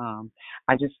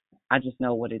 I just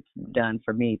know what it's done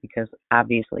for me because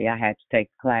obviously I had to take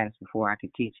the class before I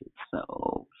could teach it.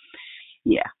 So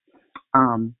yeah.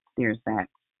 There's that.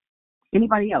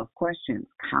 Anybody else? Questions,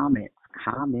 comments,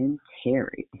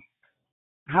 commentary?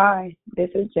 Hi, this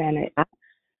is Janet.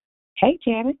 Hey,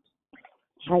 Janet.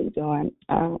 How you doing?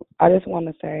 I just want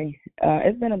to say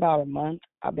it's been about a month.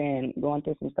 I've been going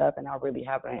through some stuff, and I really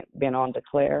haven't been on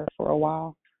Declare for a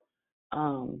while.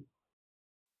 And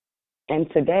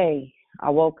today I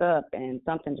woke up and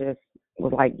something just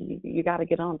was like, you got to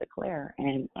get on Declare.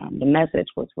 And the message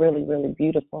was really, really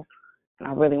beautiful. And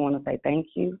I really want to say thank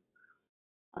you.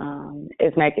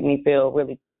 It's making me feel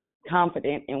really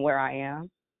confident in where I am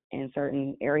in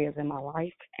certain areas in my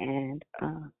life. And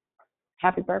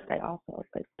happy birthday also.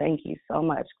 But thank you so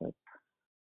much because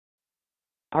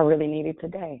I really needed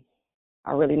today.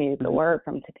 I really needed the word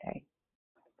from today.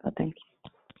 So thank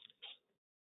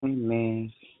you.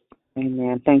 Amen.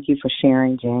 Amen. Thank you for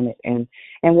sharing, Janet. And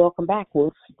welcome back.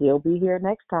 We'll still be here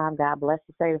next time. God bless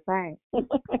you. Say the same.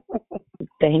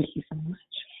 Thank you so much.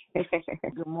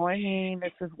 Good morning.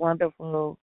 This is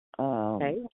wonderful.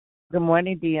 Hey. Good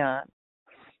morning, Dion.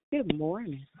 Good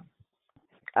morning.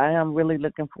 I am really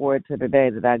looking forward to the day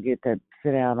that I get to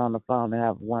sit down on the phone and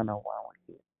have one-on-one with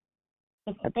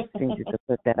you. I just need to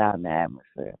put that out in the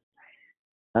atmosphere.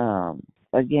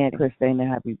 Again, Christina,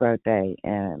 happy birthday,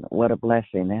 and what a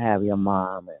blessing to have your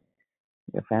mom and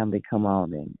your family come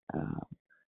on and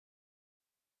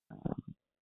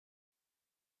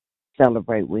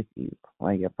celebrate with you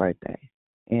on your birthday.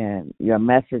 And your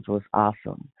message was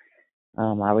awesome.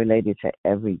 I related to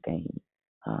everything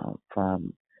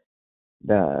from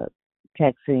the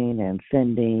texting and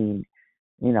sending.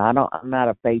 You know, I'm not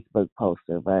a Facebook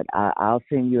poster, but I'll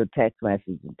send you a text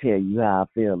message and tell you how I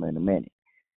feel in a minute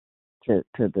to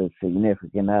the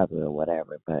significant other or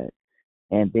whatever.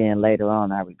 And then later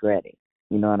on, I regret it.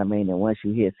 You know what I mean? And once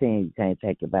you hear sing, you can't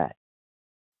take it back.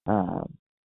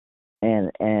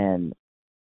 And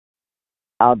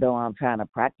although I'm trying to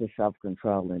practice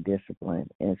self-control and discipline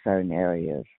in certain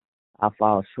areas, I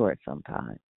fall short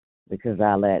sometimes because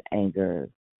I let anger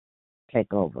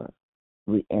take over.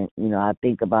 And, you know, I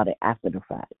think about it after the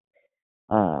fact.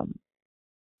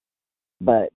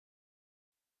 But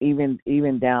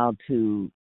even down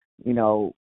to, you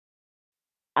know,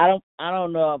 I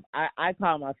don't know if I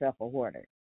call myself a hoarder,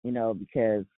 you know,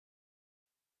 because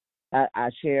I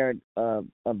shared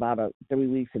about 3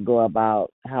 weeks ago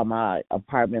about how my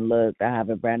apartment looked. I have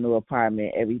a brand new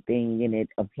apartment, everything in it,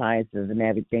 appliances and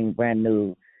everything brand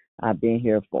new. I've been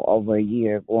here for over a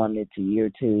year, going into year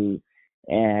 2,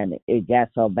 and it got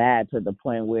so bad to the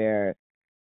point where,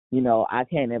 you know, I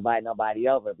can't invite nobody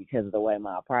over because of the way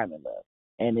my apartment looks.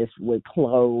 And it's with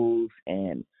clothes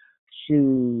and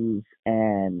shoes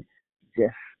and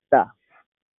just stuff.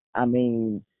 I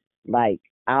mean, like,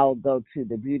 I'll go to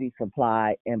the beauty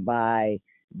supply and buy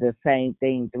the same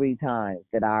thing 3 times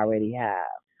that I already have.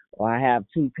 Or I have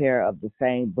 2 pair of the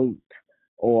same boot.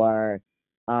 Or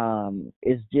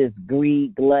it's just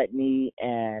greed, gluttony,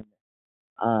 and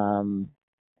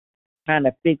trying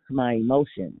to fix my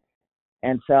emotions.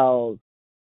 And so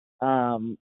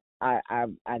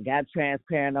I got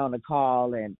transparent on the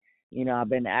call, and you know, I've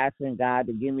been asking God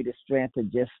to give me the strength to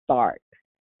just start.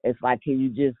 It's like, can you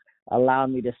just allow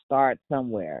me to start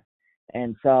somewhere?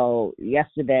 And so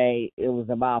yesterday it was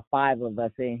about 5 of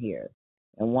us in here,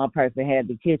 and one person had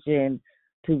the kitchen,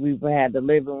 2 people had the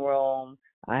living room,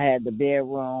 I had the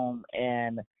bedroom,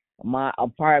 and my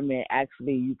apartment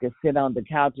actually you could sit on the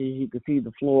couches, you could see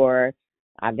the floor.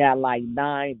 I got like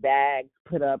 9 bags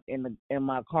put up in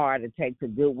my car to take to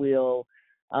Goodwill.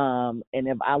 And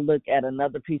if I look at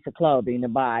another piece of clothing to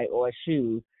buy or a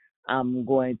shoe, I'm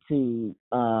going to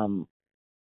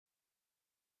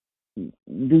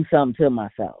do something to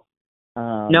myself.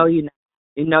 No, you're not.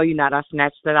 No, you're not. I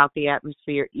snatched that out the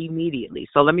atmosphere immediately.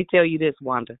 So let me tell you this,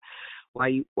 Wanda, while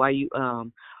you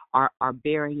are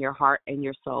bearing your heart and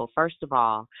your soul. First of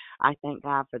all, I thank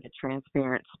God for the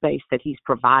transparent space that He's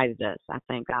provided us. I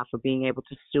thank God for being able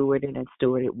to steward it and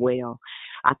steward it well.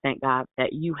 I thank God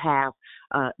that you have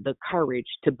the courage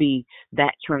to be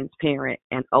that transparent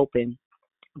and open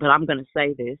But I'm going to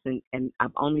say this, and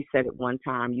I've only said it one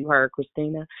time. You heard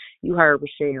Christina, you heard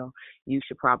Rochelle. You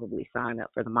should probably sign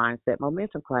up for the Mindset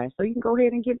Momentum class so you can go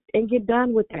ahead and get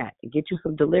done with that. Get you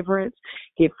some deliverance,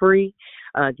 get free,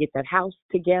 get that house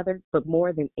together. But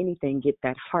more than anything, get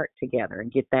that heart together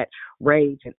and get that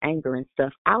rage and anger and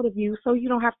stuff out of you so you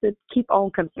don't have to keep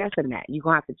on confessing that. You're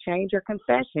going to have to change your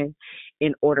confession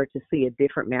in order to see a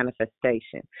different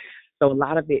manifestation. So a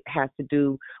lot of it has to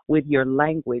do with your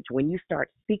language. When you start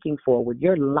speaking forward,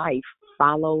 your life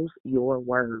follows your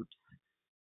words,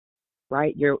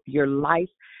 right? Your life.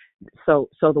 So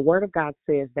the word of God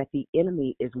says that the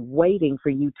enemy is waiting for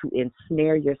you to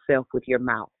ensnare yourself with your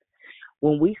mouth.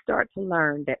 When we start to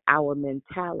learn that our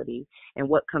mentality and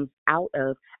what comes out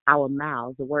of our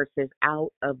mouths, the word says,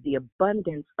 out of the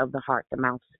abundance of the heart, the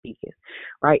mouth speaketh,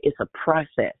 right? It's a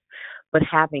process. But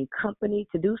having company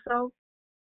to do so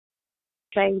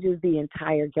changes the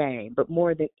entire game. But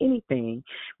more than anything,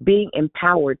 being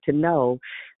empowered to know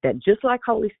that just like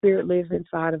Holy Spirit lives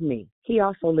inside of me, he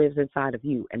also lives inside of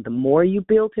you. And the more you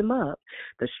build him up,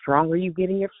 the stronger you get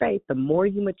in your faith, the more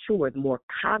you mature, the more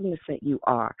cognizant you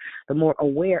are, the more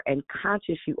aware and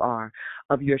conscious you are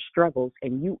of your struggles.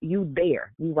 And you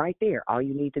right there. All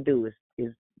you need to do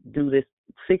is do this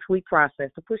 6-week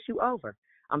process to push you over.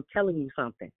 I'm telling you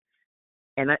something.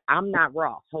 And I'm not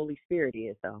raw. Holy Spirit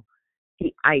is, though.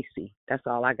 He icy. That's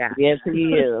all I got. Yes,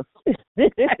 he is.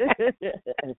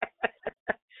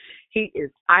 He is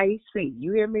icy.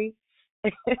 You hear me?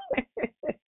 All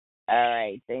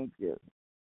right. Thank you.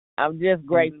 I'm just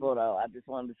grateful, though. I just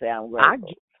wanted to say I'm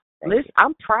grateful.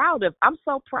 I'm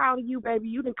so proud of you, baby.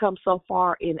 You done come so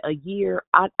far in a year.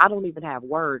 I don't even have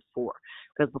words for,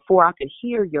 because before I could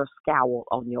hear your scowl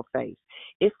on your face.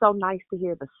 It's so nice to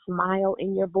hear the smile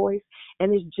in your voice,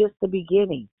 and it's just the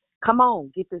beginning. Come on,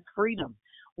 get this freedom.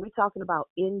 We're talking about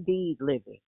indeed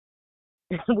living.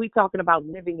 We're talking about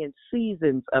living in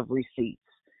seasons of receipts.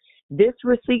 This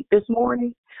receipt this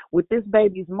morning with this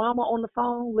baby's mama on the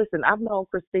phone. Listen, I've known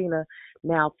Christina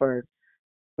now for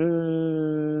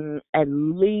at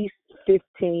least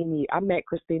 15 years. I met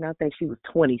Christina, I think she was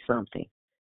 20-something.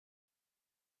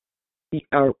 She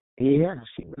was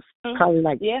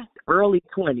probably early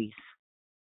 20s.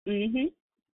 Mhm.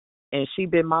 And she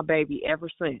been my baby ever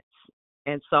since.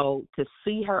 And so to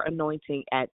see her anointing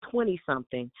at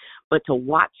 20-something, but to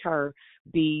watch her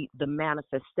be the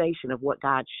manifestation of what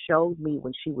God showed me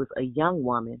when she was a young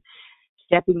woman,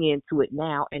 stepping into it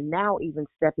now, and now even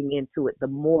stepping into it the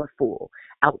more full,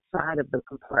 outside of the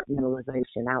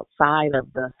compartmentalization, outside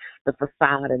of the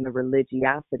facade and the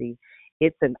religiosity,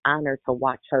 it's an honor to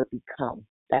watch her become.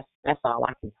 That's all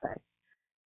I can say.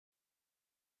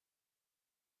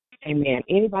 Amen.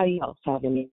 Anybody else have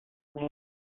any?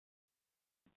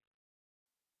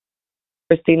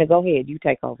 Christina, go ahead. You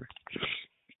take over.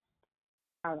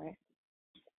 All right.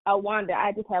 Wanda,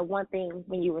 I just had one thing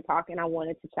when you were talking I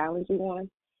wanted to challenge you on,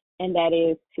 and that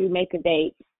is to make a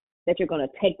date that you're going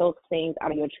to take those things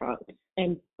out of your trunk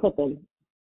and put them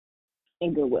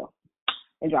in Goodwill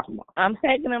and drop them off. I'm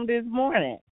taking them this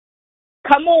morning.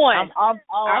 Come on. All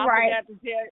right.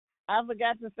 I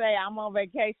forgot to say I'm on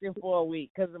vacation for a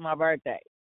week because of my birthday.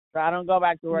 So I don't go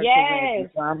back to work till Wednesday.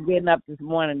 So I'm getting up this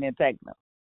morning and taking them.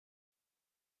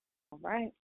 All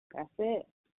right. That's it.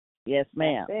 Yes,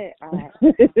 ma'am. That's it.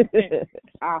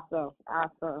 All right.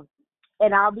 Awesome.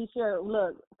 And I'll be sure,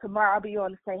 look, tomorrow I'll be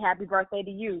on to say happy birthday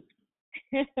to you.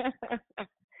 Thank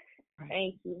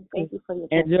you. Thank you for your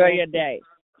time. Enjoy your day.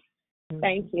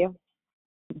 Thank you.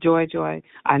 Joy.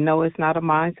 I know it's not a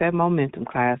Mindset Momentum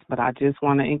class, but I just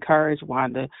want to encourage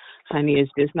Wanda, honey,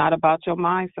 it's just not about your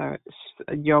mindset,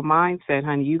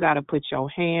 honey. You got to put your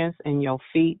hands and your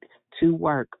feet to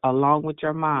work along with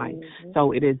your mind. Mm-hmm.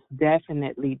 So it is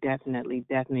definitely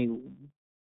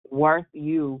worth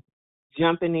you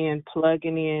jumping in,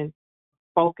 plugging in,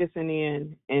 focusing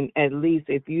in, and at least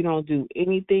if you don't do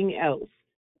anything else,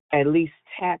 at least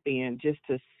tap in just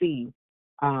to see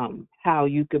how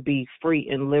you could be free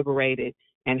and liberated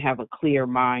and have a clear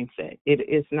mindset.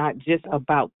 It's not just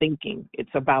about thinking, it's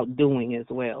about doing as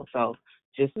well. So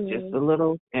just a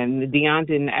little, and Dion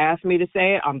didn't ask me to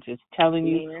say it. I'm just telling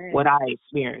you what I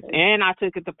experienced. And I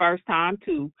took it the first time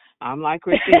too. I'm like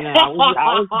Christina. We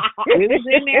was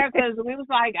in there because we was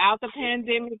like out the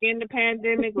pandemic, in the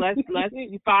pandemic. Let's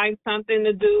find something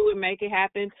to do and make it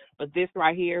happen. But this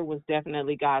right here was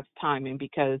definitely God's timing,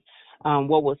 because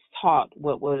what was taught,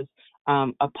 what was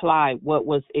applied, what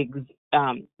was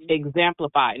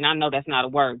exemplified, and I know that's not a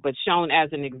word, but shown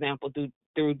as an example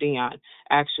through Dion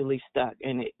actually stuck,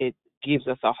 and it gives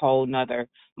us a whole nother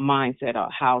mindset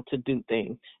of how to do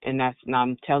things. And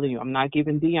I'm telling you, I'm not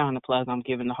giving Dion a plug, I'm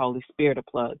giving the Holy Spirit a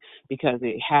plug, because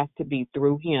it has to be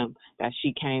through him that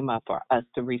she came up for us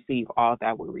to receive all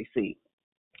that we receive.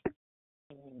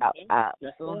 As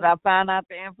soon as I find out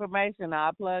the information,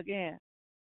 I'll plug in.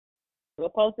 We'll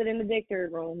post it in the victory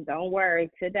room. Don't worry.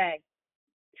 Today.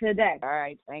 All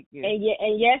right, thank you.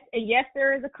 And yes,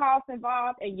 there is a cost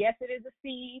involved, and yes, it is a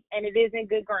seed, and it is in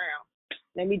good ground.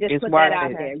 Let me just put that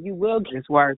out there. You will get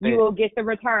the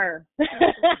return. You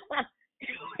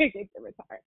will get the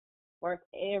return. Worth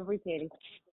every penny.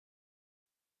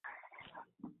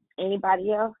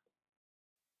 Anybody else?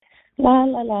 La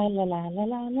la la la la la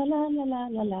la la la la la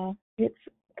la la. It's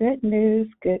good news,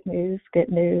 good news, good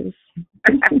news.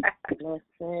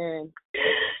 Listen.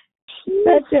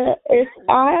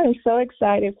 I am so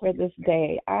excited for this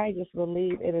day. I just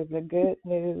believe it is a good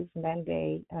news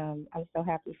Monday. I'm so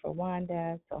happy for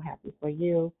Wanda, so happy for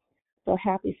you, so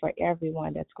happy for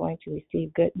everyone that's going to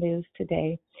receive good news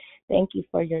today. Thank you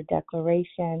for your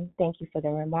declaration. Thank you for the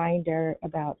reminder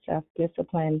about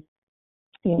self-discipline.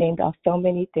 You named off so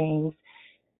many things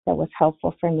that was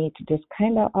helpful for me to just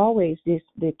kind of always the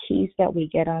keys that we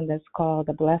get on this call,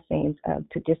 the blessings of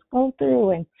to just go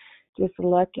through and just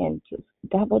look and just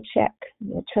double check,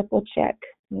 triple check,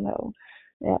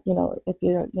 if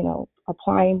you're,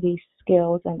 applying these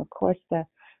skills. And of course, the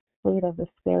fruit of the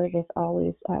Spirit is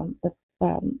always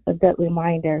a good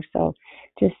reminder. So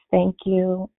just thank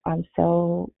you. I'm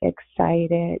so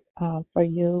excited for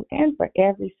you and for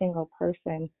every single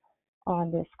person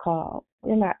on this call.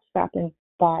 We're not stopping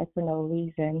by for no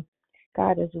reason.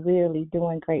 God is really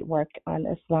doing great work on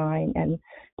this line, and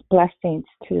blessings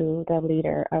to the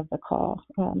leader of the call,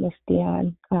 Miss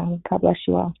Dion. God bless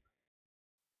you all.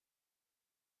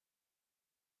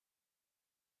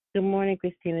 Good morning,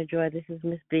 Christina Joy. This is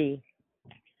Miss B.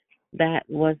 That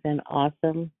was an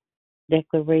awesome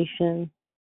declaration.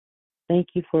 Thank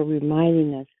you for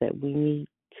reminding us that we need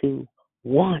to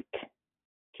want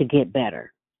to get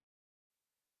better.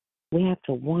 We have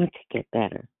to want to get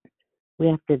better. We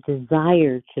have to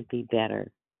desire to be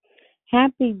better.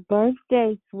 Happy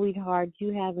birthday, sweetheart.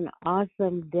 You have an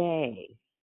awesome day.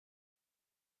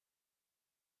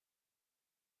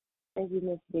 Thank you,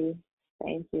 Miss B.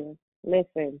 Thank you.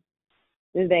 Listen,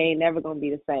 this day ain't never going to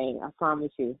be the same. I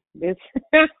promise you. This,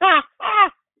 you're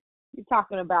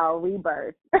talking about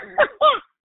rebirth.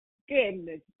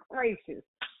 Goodness gracious.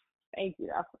 Thank you.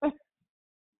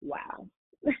 Wow.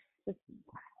 This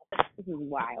is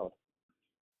wild.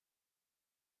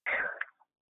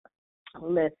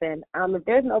 Listen, if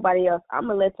there's nobody else, I'm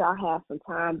going to let y'all have some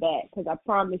time back, because I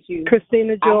promise you,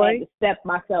 Christina Joy, I had to step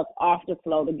myself off the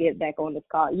floor to get back on this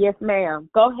call. Yes, ma'am.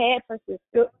 Go ahead,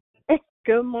 Francisco.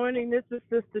 Good morning. This is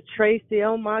Sister Tracy.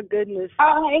 Oh, my goodness.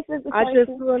 Oh, hey, Sister Tracy. I just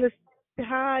want to,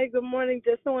 hi, good morning.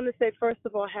 Just want to say, first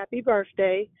of all, happy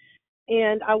birthday.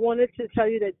 And I wanted to tell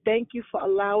you that thank you for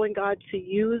allowing God to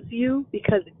use you,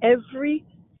 because every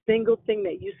single thing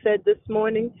that you said this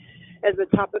morning as a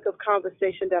topic of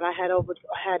conversation that I had over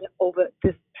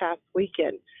this past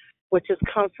weekend, which is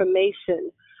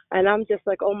confirmation. And I'm just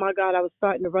like, oh my God, I was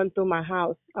starting to run through my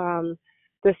house.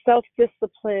 The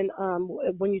self-discipline,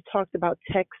 when you talked about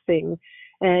texting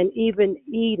and even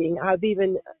eating,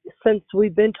 since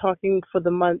we've been talking for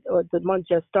the month, or the month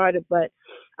just started, but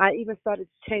I even started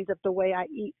to change up the way I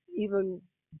eat even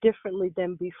differently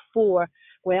than before,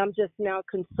 where I'm just now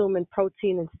consuming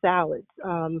protein and salads.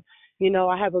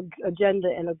 I have an agenda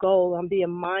and a goal. I'm being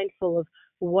mindful of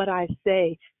what I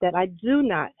say, that I do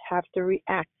not have to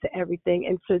react to everything,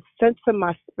 and to center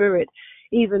my spirit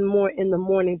even more in the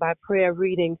morning by prayer,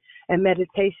 reading, and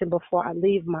meditation before I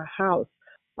leave my house.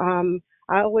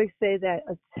 I always say that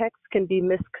a text can be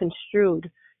misconstrued.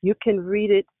 You can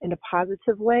read it in a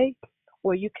positive way,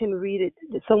 or you can read it,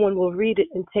 someone will read it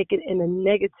and take it in a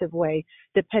negative way,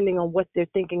 depending on what they're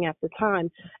thinking at the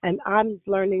time. And I'm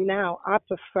learning now, I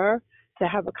prefer to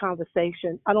have a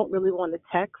conversation. I don't really want to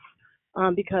text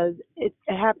because it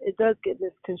does get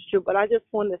misconstrued. But I just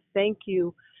want to thank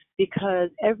you, because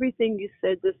everything you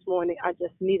said this morning, I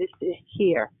just needed to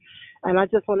hear. And I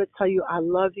just want to tell you I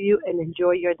love you and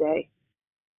enjoy your day.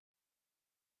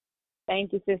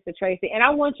 Thank you, Sister Tracy. And I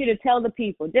want you to tell the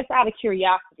people, just out of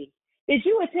curiosity, did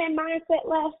you attend Mindset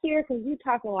last year? Because you're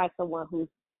talking like someone who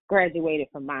graduated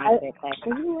from Mindset class.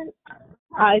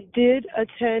 I did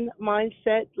attend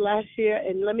Mindset last year,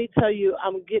 and let me tell you,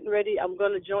 I'm getting ready. I'm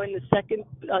going to join the second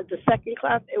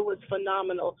class. It was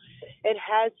phenomenal. It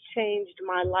has changed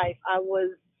my life. I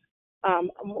was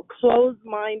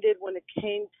closed-minded when it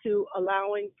came to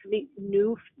allowing to meet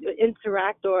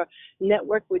interact or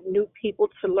network with new people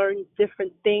to learn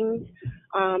different things.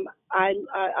 I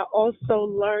also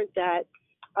learned that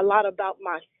a lot about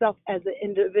myself as an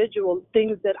individual,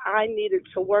 things that I needed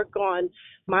to work on,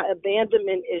 my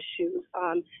abandonment issues,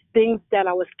 things that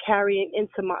I was carrying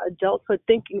into my adulthood,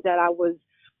 thinking that I was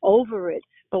over it.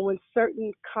 But when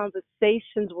certain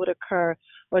conversations would occur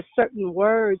or certain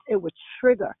words, it would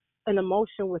trigger an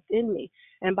emotion within me.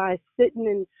 And by sitting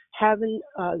and having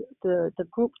the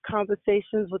group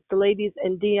conversations with the ladies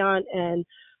and Dion, and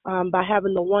by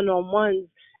having the one-on-ones,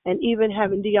 and even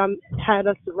having Dion had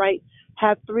us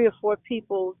have 3 or 4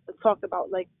 people to talk about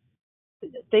like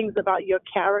things about your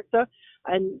character,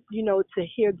 and to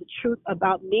hear the truth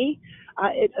about me,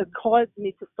 it caused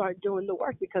me to start doing the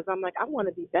work, because I'm like, I want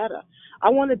to be better. I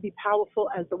want to be powerful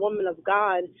as the woman of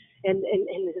God in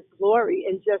his glory,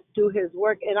 and just do his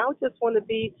work. And I don't want to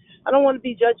be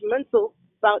judgmental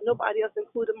about nobody else,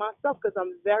 including myself, because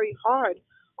I'm very hard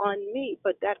on me.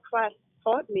 But that class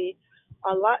taught me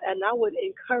a lot, and I would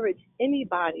encourage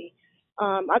anybody.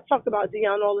 I talk about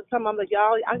Dion all the time. I'm like,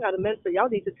 y'all, I got a mentor. Y'all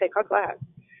need to take her class.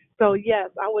 So, yes,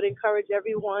 I would encourage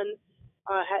everyone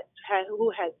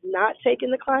who has not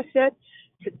taken the class yet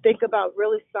to think about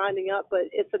really signing up, but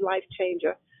it's a life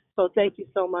changer. So thank you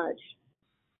so much.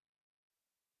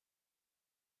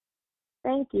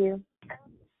 Thank you.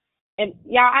 And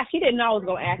y'all, she didn't know I was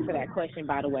going to ask for that question,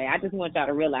 by the way. I just want y'all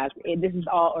to realize this is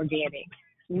all organic.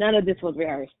 None of this was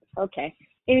rehearsed. Okay.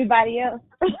 Anybody else?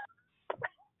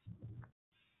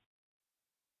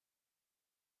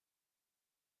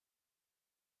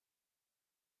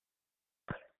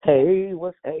 Hey,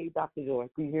 Dr. Joy,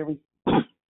 can you hear me?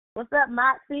 What's up,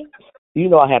 Moxie? You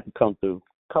know I have to come through.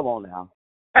 Come on now.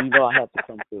 You know I have to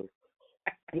come through.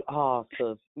 Oh,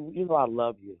 sis, you know I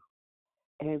love you.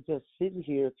 And just sitting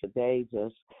here today,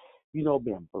 just,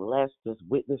 being blessed, just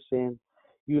witnessing,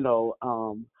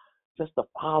 just the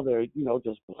Father,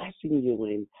 just blessing you,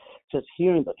 and just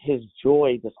hearing his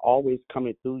joy just always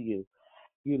coming through you,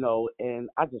 and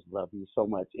I just love you so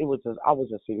much. I was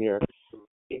just sitting here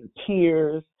in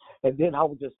tears, and then I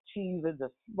was just cheesing,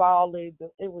 just smiling.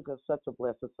 It was just such a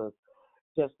blessing to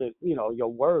just to, your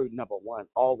word, number one,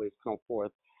 always come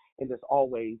forth, and just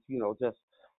always,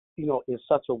 in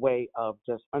such a way of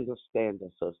just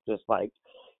understanding us, just like,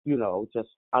 just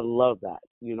I love that,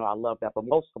 I love that. But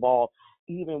most of all,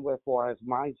 even with far as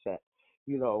mindset,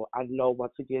 I know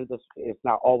once again this it's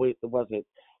not always, it wasn't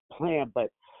planned,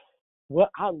 but what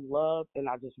I love, and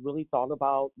I just really thought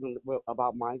about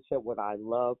mindset, what I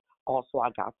love also I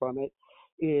got from it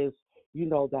is,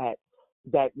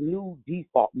 that new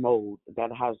default mode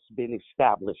that has been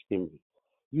established in me.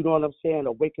 You know what I'm saying?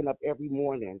 Of waking up every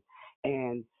morning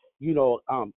and,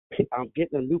 I'm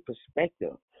getting a new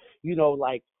perspective,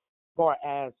 like far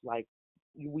as like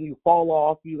when you fall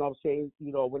off, you know what I'm saying,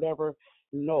 whatever,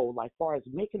 like far as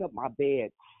making up my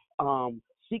bed,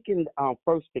 seeking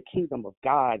first the kingdom of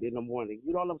God in the morning.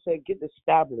 You know what I'm saying? Getting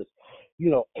established.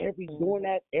 Doing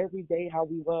that every day how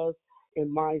we was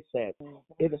in mindset.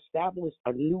 It established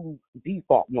a new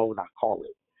default mode, I call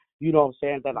it. You know what I'm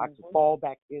saying? That I can fall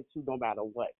back into no matter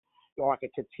what. Or I can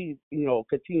continue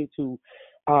to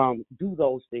do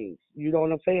those things. You know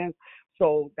what I'm saying?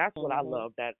 So that's what I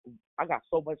love, that I got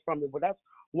so much from it. But that's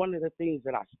one of the things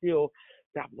that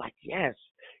that I'm like, yes,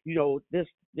 this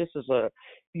is a,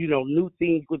 new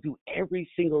thing you could do every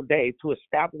single day to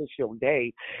establish your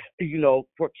day,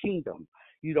 for kingdom,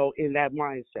 in that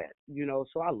mindset,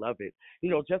 so I love it,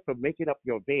 just for making up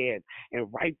your bed and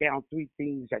write down 3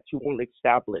 things that you want to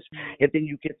establish. And then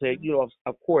you get to,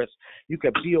 of course, you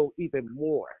can build even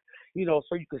more,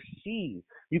 so you can see,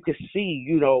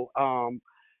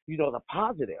 the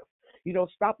positive.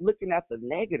 Stop looking at the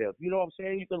negative. You know what I'm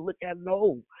saying? You can look at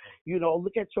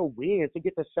look at your wins and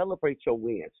get to celebrate your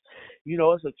wins.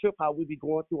 It's a trip how we be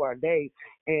going through our day,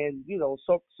 and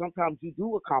so sometimes you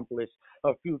do accomplish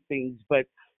a few things, but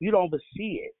you don't even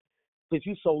see it because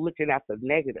you're so looking at the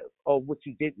negative or what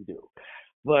you didn't do.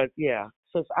 But yeah,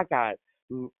 since I got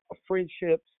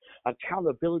friendships,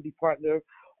 accountability partner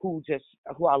who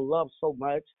I love so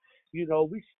much, we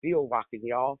still rocking,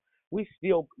 y'all. We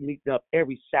still meet up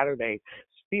every Saturday,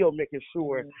 still making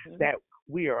sure that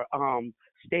we are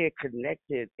staying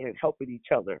connected and helping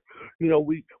each other.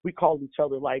 We call each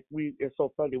other like it's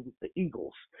so funny with the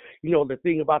Eagles. The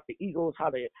thing about the Eagles,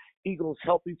 how the Eagles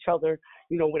help each other,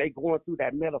 when they going through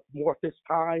that metamorphosis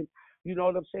time. You know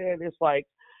what I'm saying? It's like,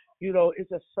 it's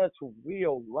just such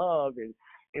real love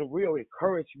and real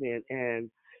encouragement,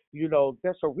 and,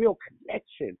 there's a real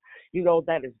connection,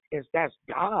 that's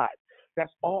God.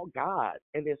 that's all God,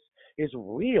 and it's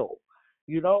real.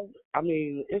 I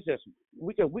mean, it's just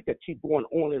we could keep going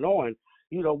on and on.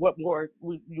 What more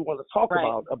you want to talk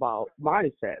about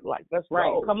mindset? Like, let's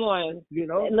go. Come on.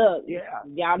 Look,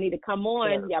 y'all need to come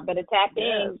on. Y'all better tap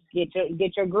in.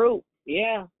 Get your group.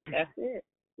 Yeah, that's it.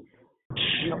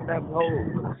 That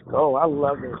whole let's go. I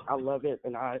love it,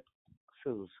 and I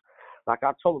choose. Like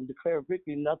I told him, declare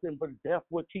victory. Nothing but death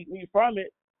will keep me from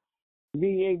it.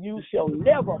 Me and you shall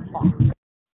never part.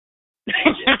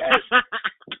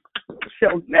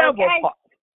 Shall never part.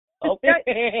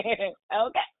 Okay.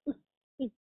 Okay.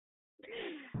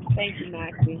 Thank you,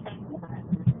 Maxie.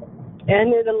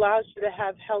 And it allows you to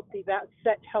have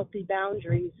set healthy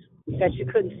boundaries that you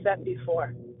couldn't set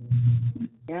before.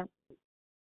 Yeah.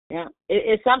 Yeah.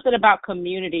 It's something about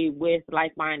community with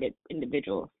like-minded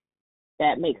individuals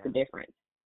that makes a difference.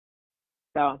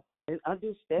 So. And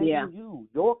understanding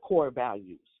your core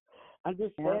values.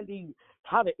 Understanding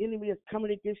how the enemy is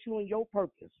coming against you and your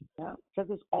purpose. Because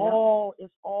it's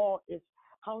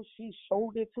how she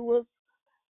showed it to us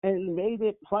and made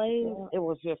it plain. It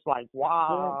was just like,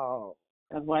 wow.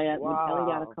 That's why I really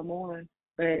got to come on.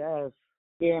 But,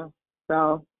 yeah.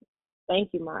 So, thank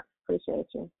you, Mark. Appreciate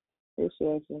you.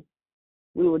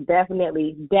 We will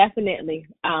definitely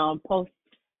post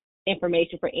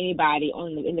information for anybody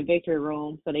in the Victory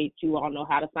Room so that you all know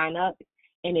how to sign up.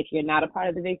 And if you're not a part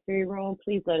of the Victory Room,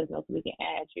 please let us know so we can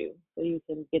add you so you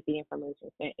can get the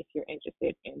information if you're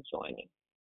interested in joining.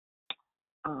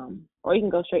 Or you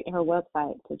can go straight to her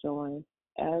website to join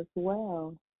as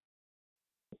well.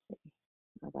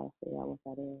 I gotta figure out what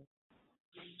that is.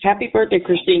 Happy birthday,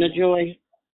 Christina Joy.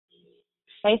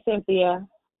 Hey, Cynthia.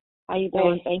 How you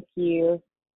doing? Hey. Thank you.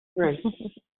 Right.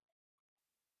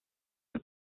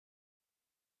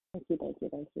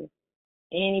 Thank you.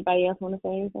 Anybody else want to say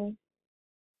anything?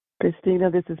 Christina,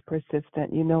 this is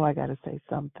persistent. I got to say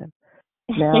something.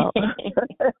 Now,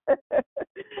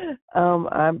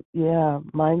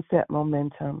 mindset,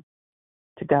 momentum.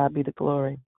 To God be the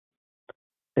glory.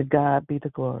 To God be the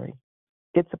glory.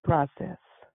 It's a process.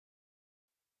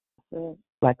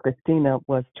 Like Christina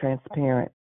was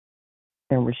transparent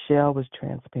and Rochelle was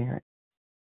transparent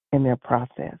in their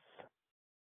process.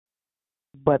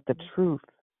 But the truth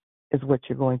is what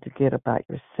you're going to get about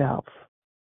yourself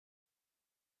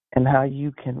and how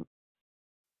you can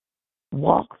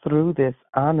walk through this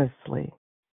honestly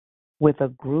with a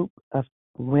group of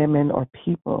women or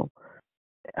people.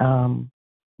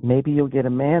 Maybe you'll get a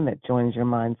man that joins your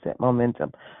mindset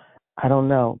momentum. I don't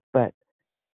know, but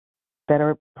that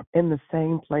are in the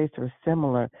same place or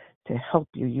similar to help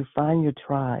you. You find your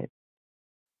tribe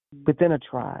within a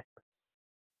tribe.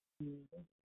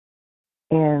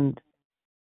 And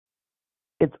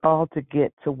it's all to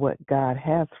get to what God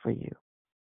has for you.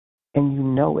 And you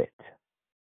know it.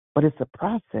 But it's a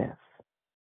process.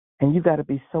 And you got to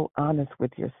be so honest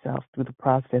with yourself through the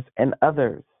process and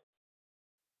others.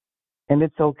 And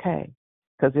it's okay,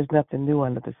 because there's nothing new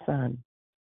under the sun.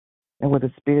 And where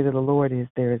the Spirit of the Lord is,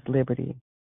 there is liberty.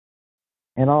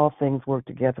 And all things work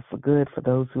together for good for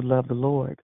those who love the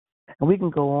Lord. And we can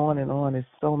go on and on. There's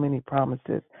so many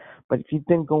promises. But if you've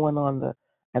been going on the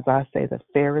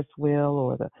Ferris wheel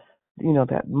or that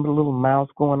little mouse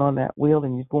going on that wheel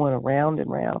and you're going around and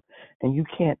round and you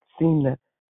can't seem to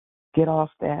get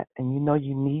off that and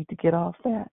you need to get off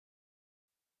that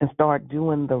and start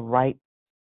doing the right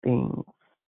things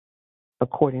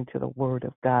according to the Word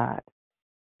of God.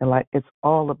 And it's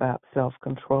all about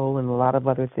self-control and a lot of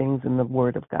other things in the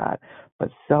Word of God.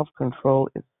 But self-control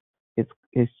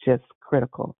is just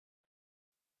critical.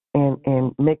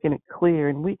 And making it clear.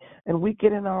 And we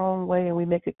get in our own way and we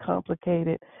make it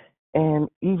complicated. And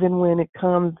even when it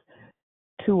comes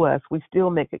to us, we still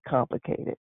make it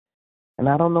complicated. And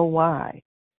I don't know why.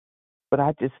 But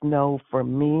I just know for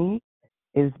me,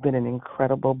 it's been an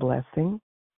incredible blessing.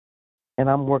 And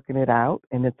I'm working it out,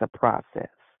 and it's a process.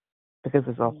 Because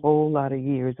there's a whole lot of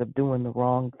years of doing the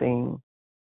wrong thing.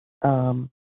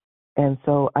 And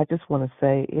so I just want to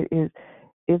say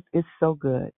it's so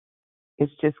good.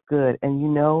 It's just good.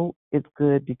 And it's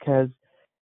good because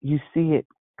you see it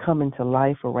coming to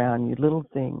life around you, little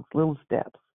things, little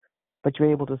steps. But you're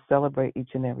able to celebrate each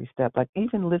and every step. Like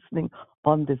even listening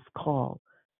on this call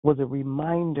was a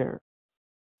reminder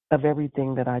of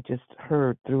everything that I just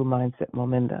heard through Mindset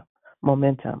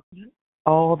Momentum.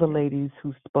 All the ladies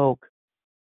who spoke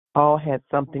all had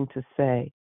something to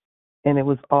say. And it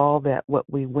was all that what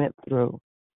we went through.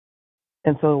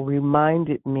 And so it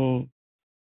reminded me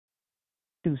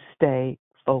to stay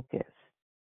focused.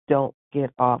 Don't get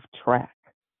off track.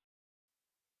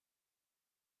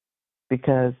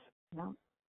 Because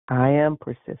I am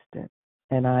persistent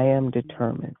and I am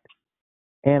determined.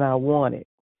 And I want it.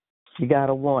 You got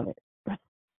to want it.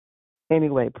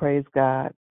 Anyway, praise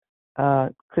God.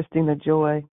 Christina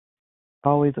Joy,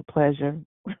 always a pleasure.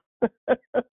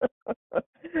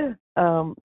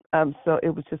 So it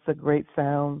was just a great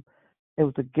sound. It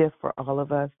was a gift for all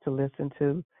of us to listen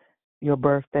to your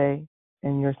birthday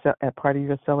and a part of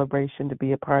your celebration, to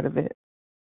be a part of it.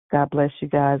 God bless you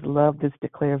guys. Love this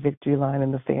Declare Victory line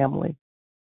in the family.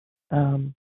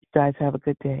 You guys have a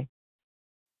good day.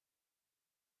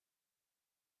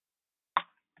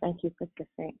 Thank you, Sister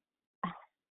Saint.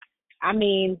 I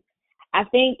mean, I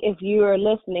think if you are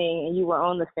listening and you were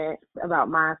on the fence about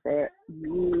mindset,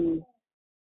 you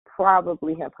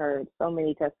probably have heard so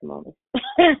many testimonies.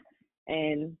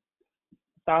 And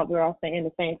thought we're all saying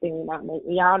the same thing.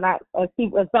 We all not, as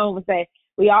someone would say,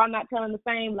 we all not telling the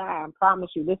same lie. I promise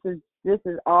you, this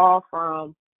is all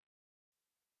from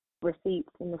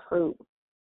receipts and the fruit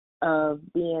of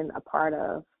being a part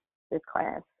of this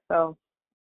class. So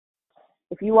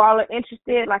if you all are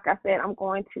interested, like I said, I'm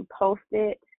going to post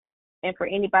it. And for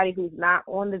anybody who's not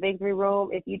on the Victory Room,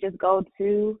 if you just go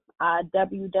to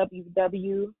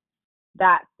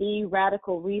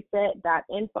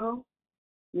www.theradicalreset.info,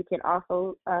 you can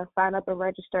also sign up and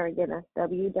register. Again, that's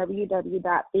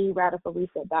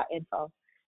www.theradicalreset.info.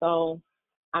 So,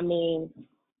 I mean,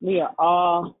 we are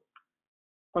all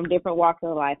from different walks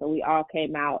of life, and we all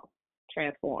came out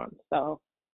transformed. So,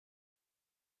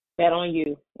 bet on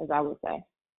you, as I would say,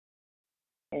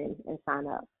 and sign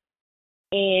up.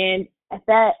 And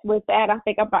with that, I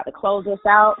think I'm about to close this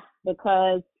out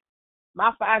because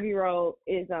my 5-year-old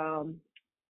is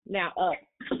now up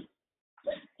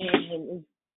and is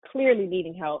clearly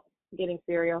needing help getting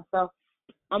cereal. So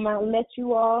I'm going to let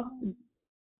you all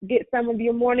get some of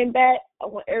your morning back. I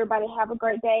want everybody to have a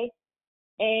great day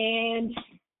and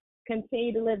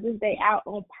continue to live this day out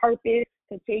on purpose.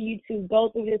 Continue to go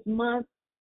through this month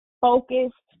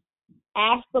focused.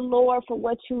 Ask the Lord for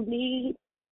what you need.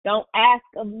 Don't ask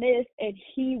amiss, and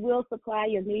He will supply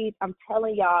your needs. I'm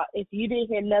telling y'all, if you didn't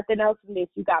hear nothing else from this,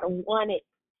 you got to want it.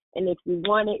 And if you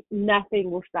want it,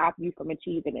 nothing will stop you from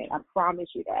achieving it. I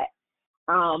promise you that.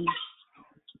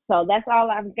 So that's all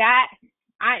I've got.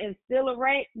 I am still a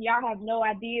wreck. Y'all have no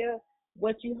idea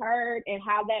what you heard and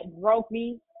how that broke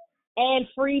me and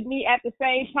freed me at the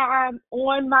same time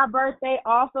on my birthday,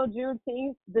 also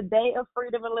Juneteenth, the day of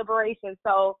freedom and liberation.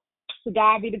 So to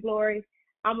God be the glory.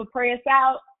 I'm going to pray us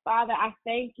out. Father, I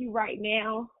thank you right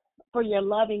now for your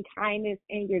loving kindness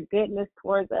and your goodness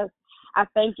towards us. I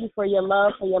thank you for your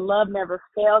love never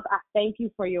fails. I thank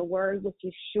you for your word, which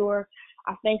is sure.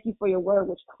 I thank you for your word,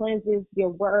 which cleanses, your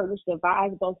word, which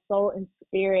divides both soul and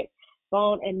spirit,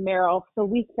 bone and marrow. So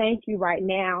we thank you right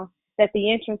now that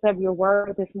the entrance of your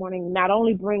word this morning not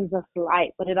only brings us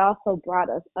light, but it also brought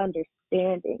us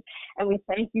understanding. And we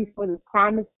thank you for the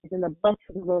promises and the blessings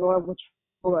of the Lord, which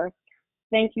for.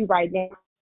 Thank you right now.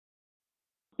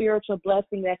 Spiritual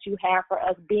blessing that you have for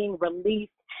us being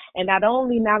released. And not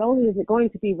only is it going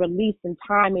to be released in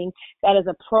timing that is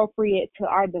appropriate to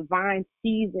our divine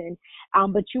season,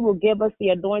 but you will give us the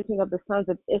anointing of the sons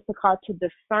of Issachar to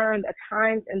discern the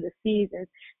times and the seasons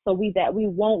so that we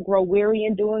won't grow weary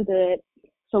in doing good.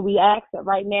 So we ask that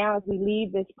right now as we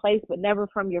leave this place, but never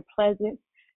from your presence,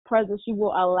 you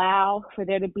will allow for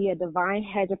there to be a divine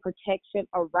hedge of protection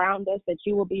around us, that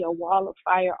you will be a wall of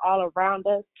fire all around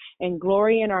us and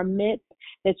glory in our midst,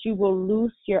 that you will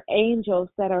loose your angels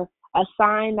that are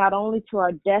assigned not only to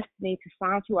our destiny,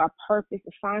 assigned to our purpose,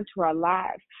 assigned to our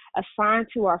lives, assigned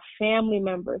to our family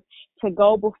members to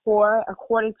go before,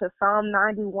 according to Psalm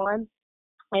 91.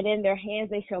 And in their hands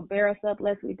they shall bear us up,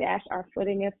 lest we dash our foot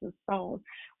against the stone.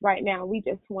 Right now, we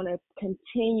just want to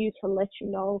continue to let you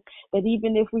know that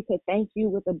even if we could thank you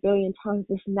with 1,000,000,000 tongues,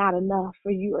 it's not enough,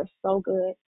 for you are so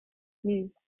good.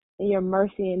 And your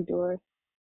mercy endures.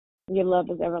 Your love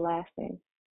is everlasting.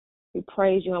 We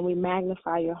praise you and we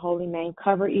magnify your holy name.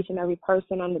 Cover each and every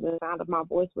person under the sound of my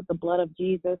voice with the blood of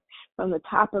Jesus, from the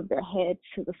top of their head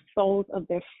to the soles of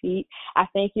their feet. I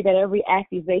thank you that every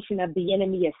accusation of the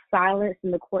enemy is silenced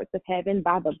in the courts of heaven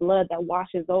by the blood that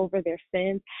washes over their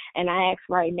sins. And I ask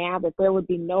right now that there would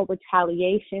be no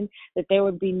retaliation, that there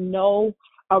would be no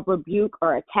rebuke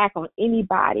or attack on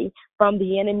anybody from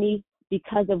the enemy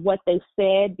because of what they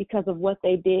said, because of what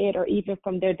they did, or even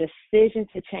from their decision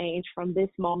to change from this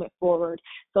moment forward.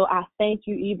 So I thank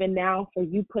you even now for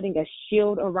you putting a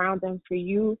shield around them. For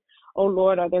you, O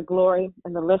Lord, are their glory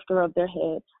and the lifter of their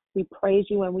heads. We praise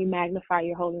you and we magnify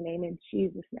your holy name in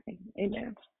Jesus' name.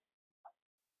 Amen.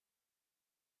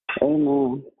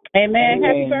 Amen. Amen.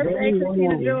 Happy Amen. birthday,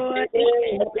 Christina Joy.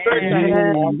 Happy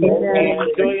birthday.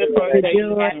 Enjoy your birthday.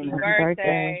 Happy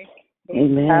birthday.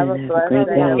 Amen. Have a blessed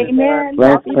day. Amen.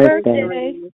 Blessed Happy birthday.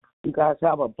 birthday. You guys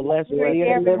have a blessed day.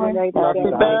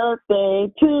 Happy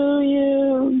birthday to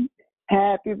you.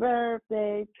 Happy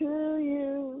birthday to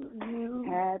you.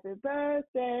 Happy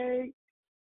birthday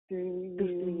to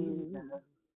you.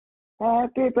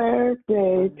 Happy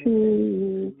birthday to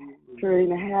you.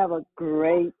 Trina, have a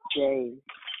great day.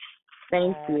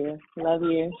 Thank you. Love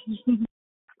you.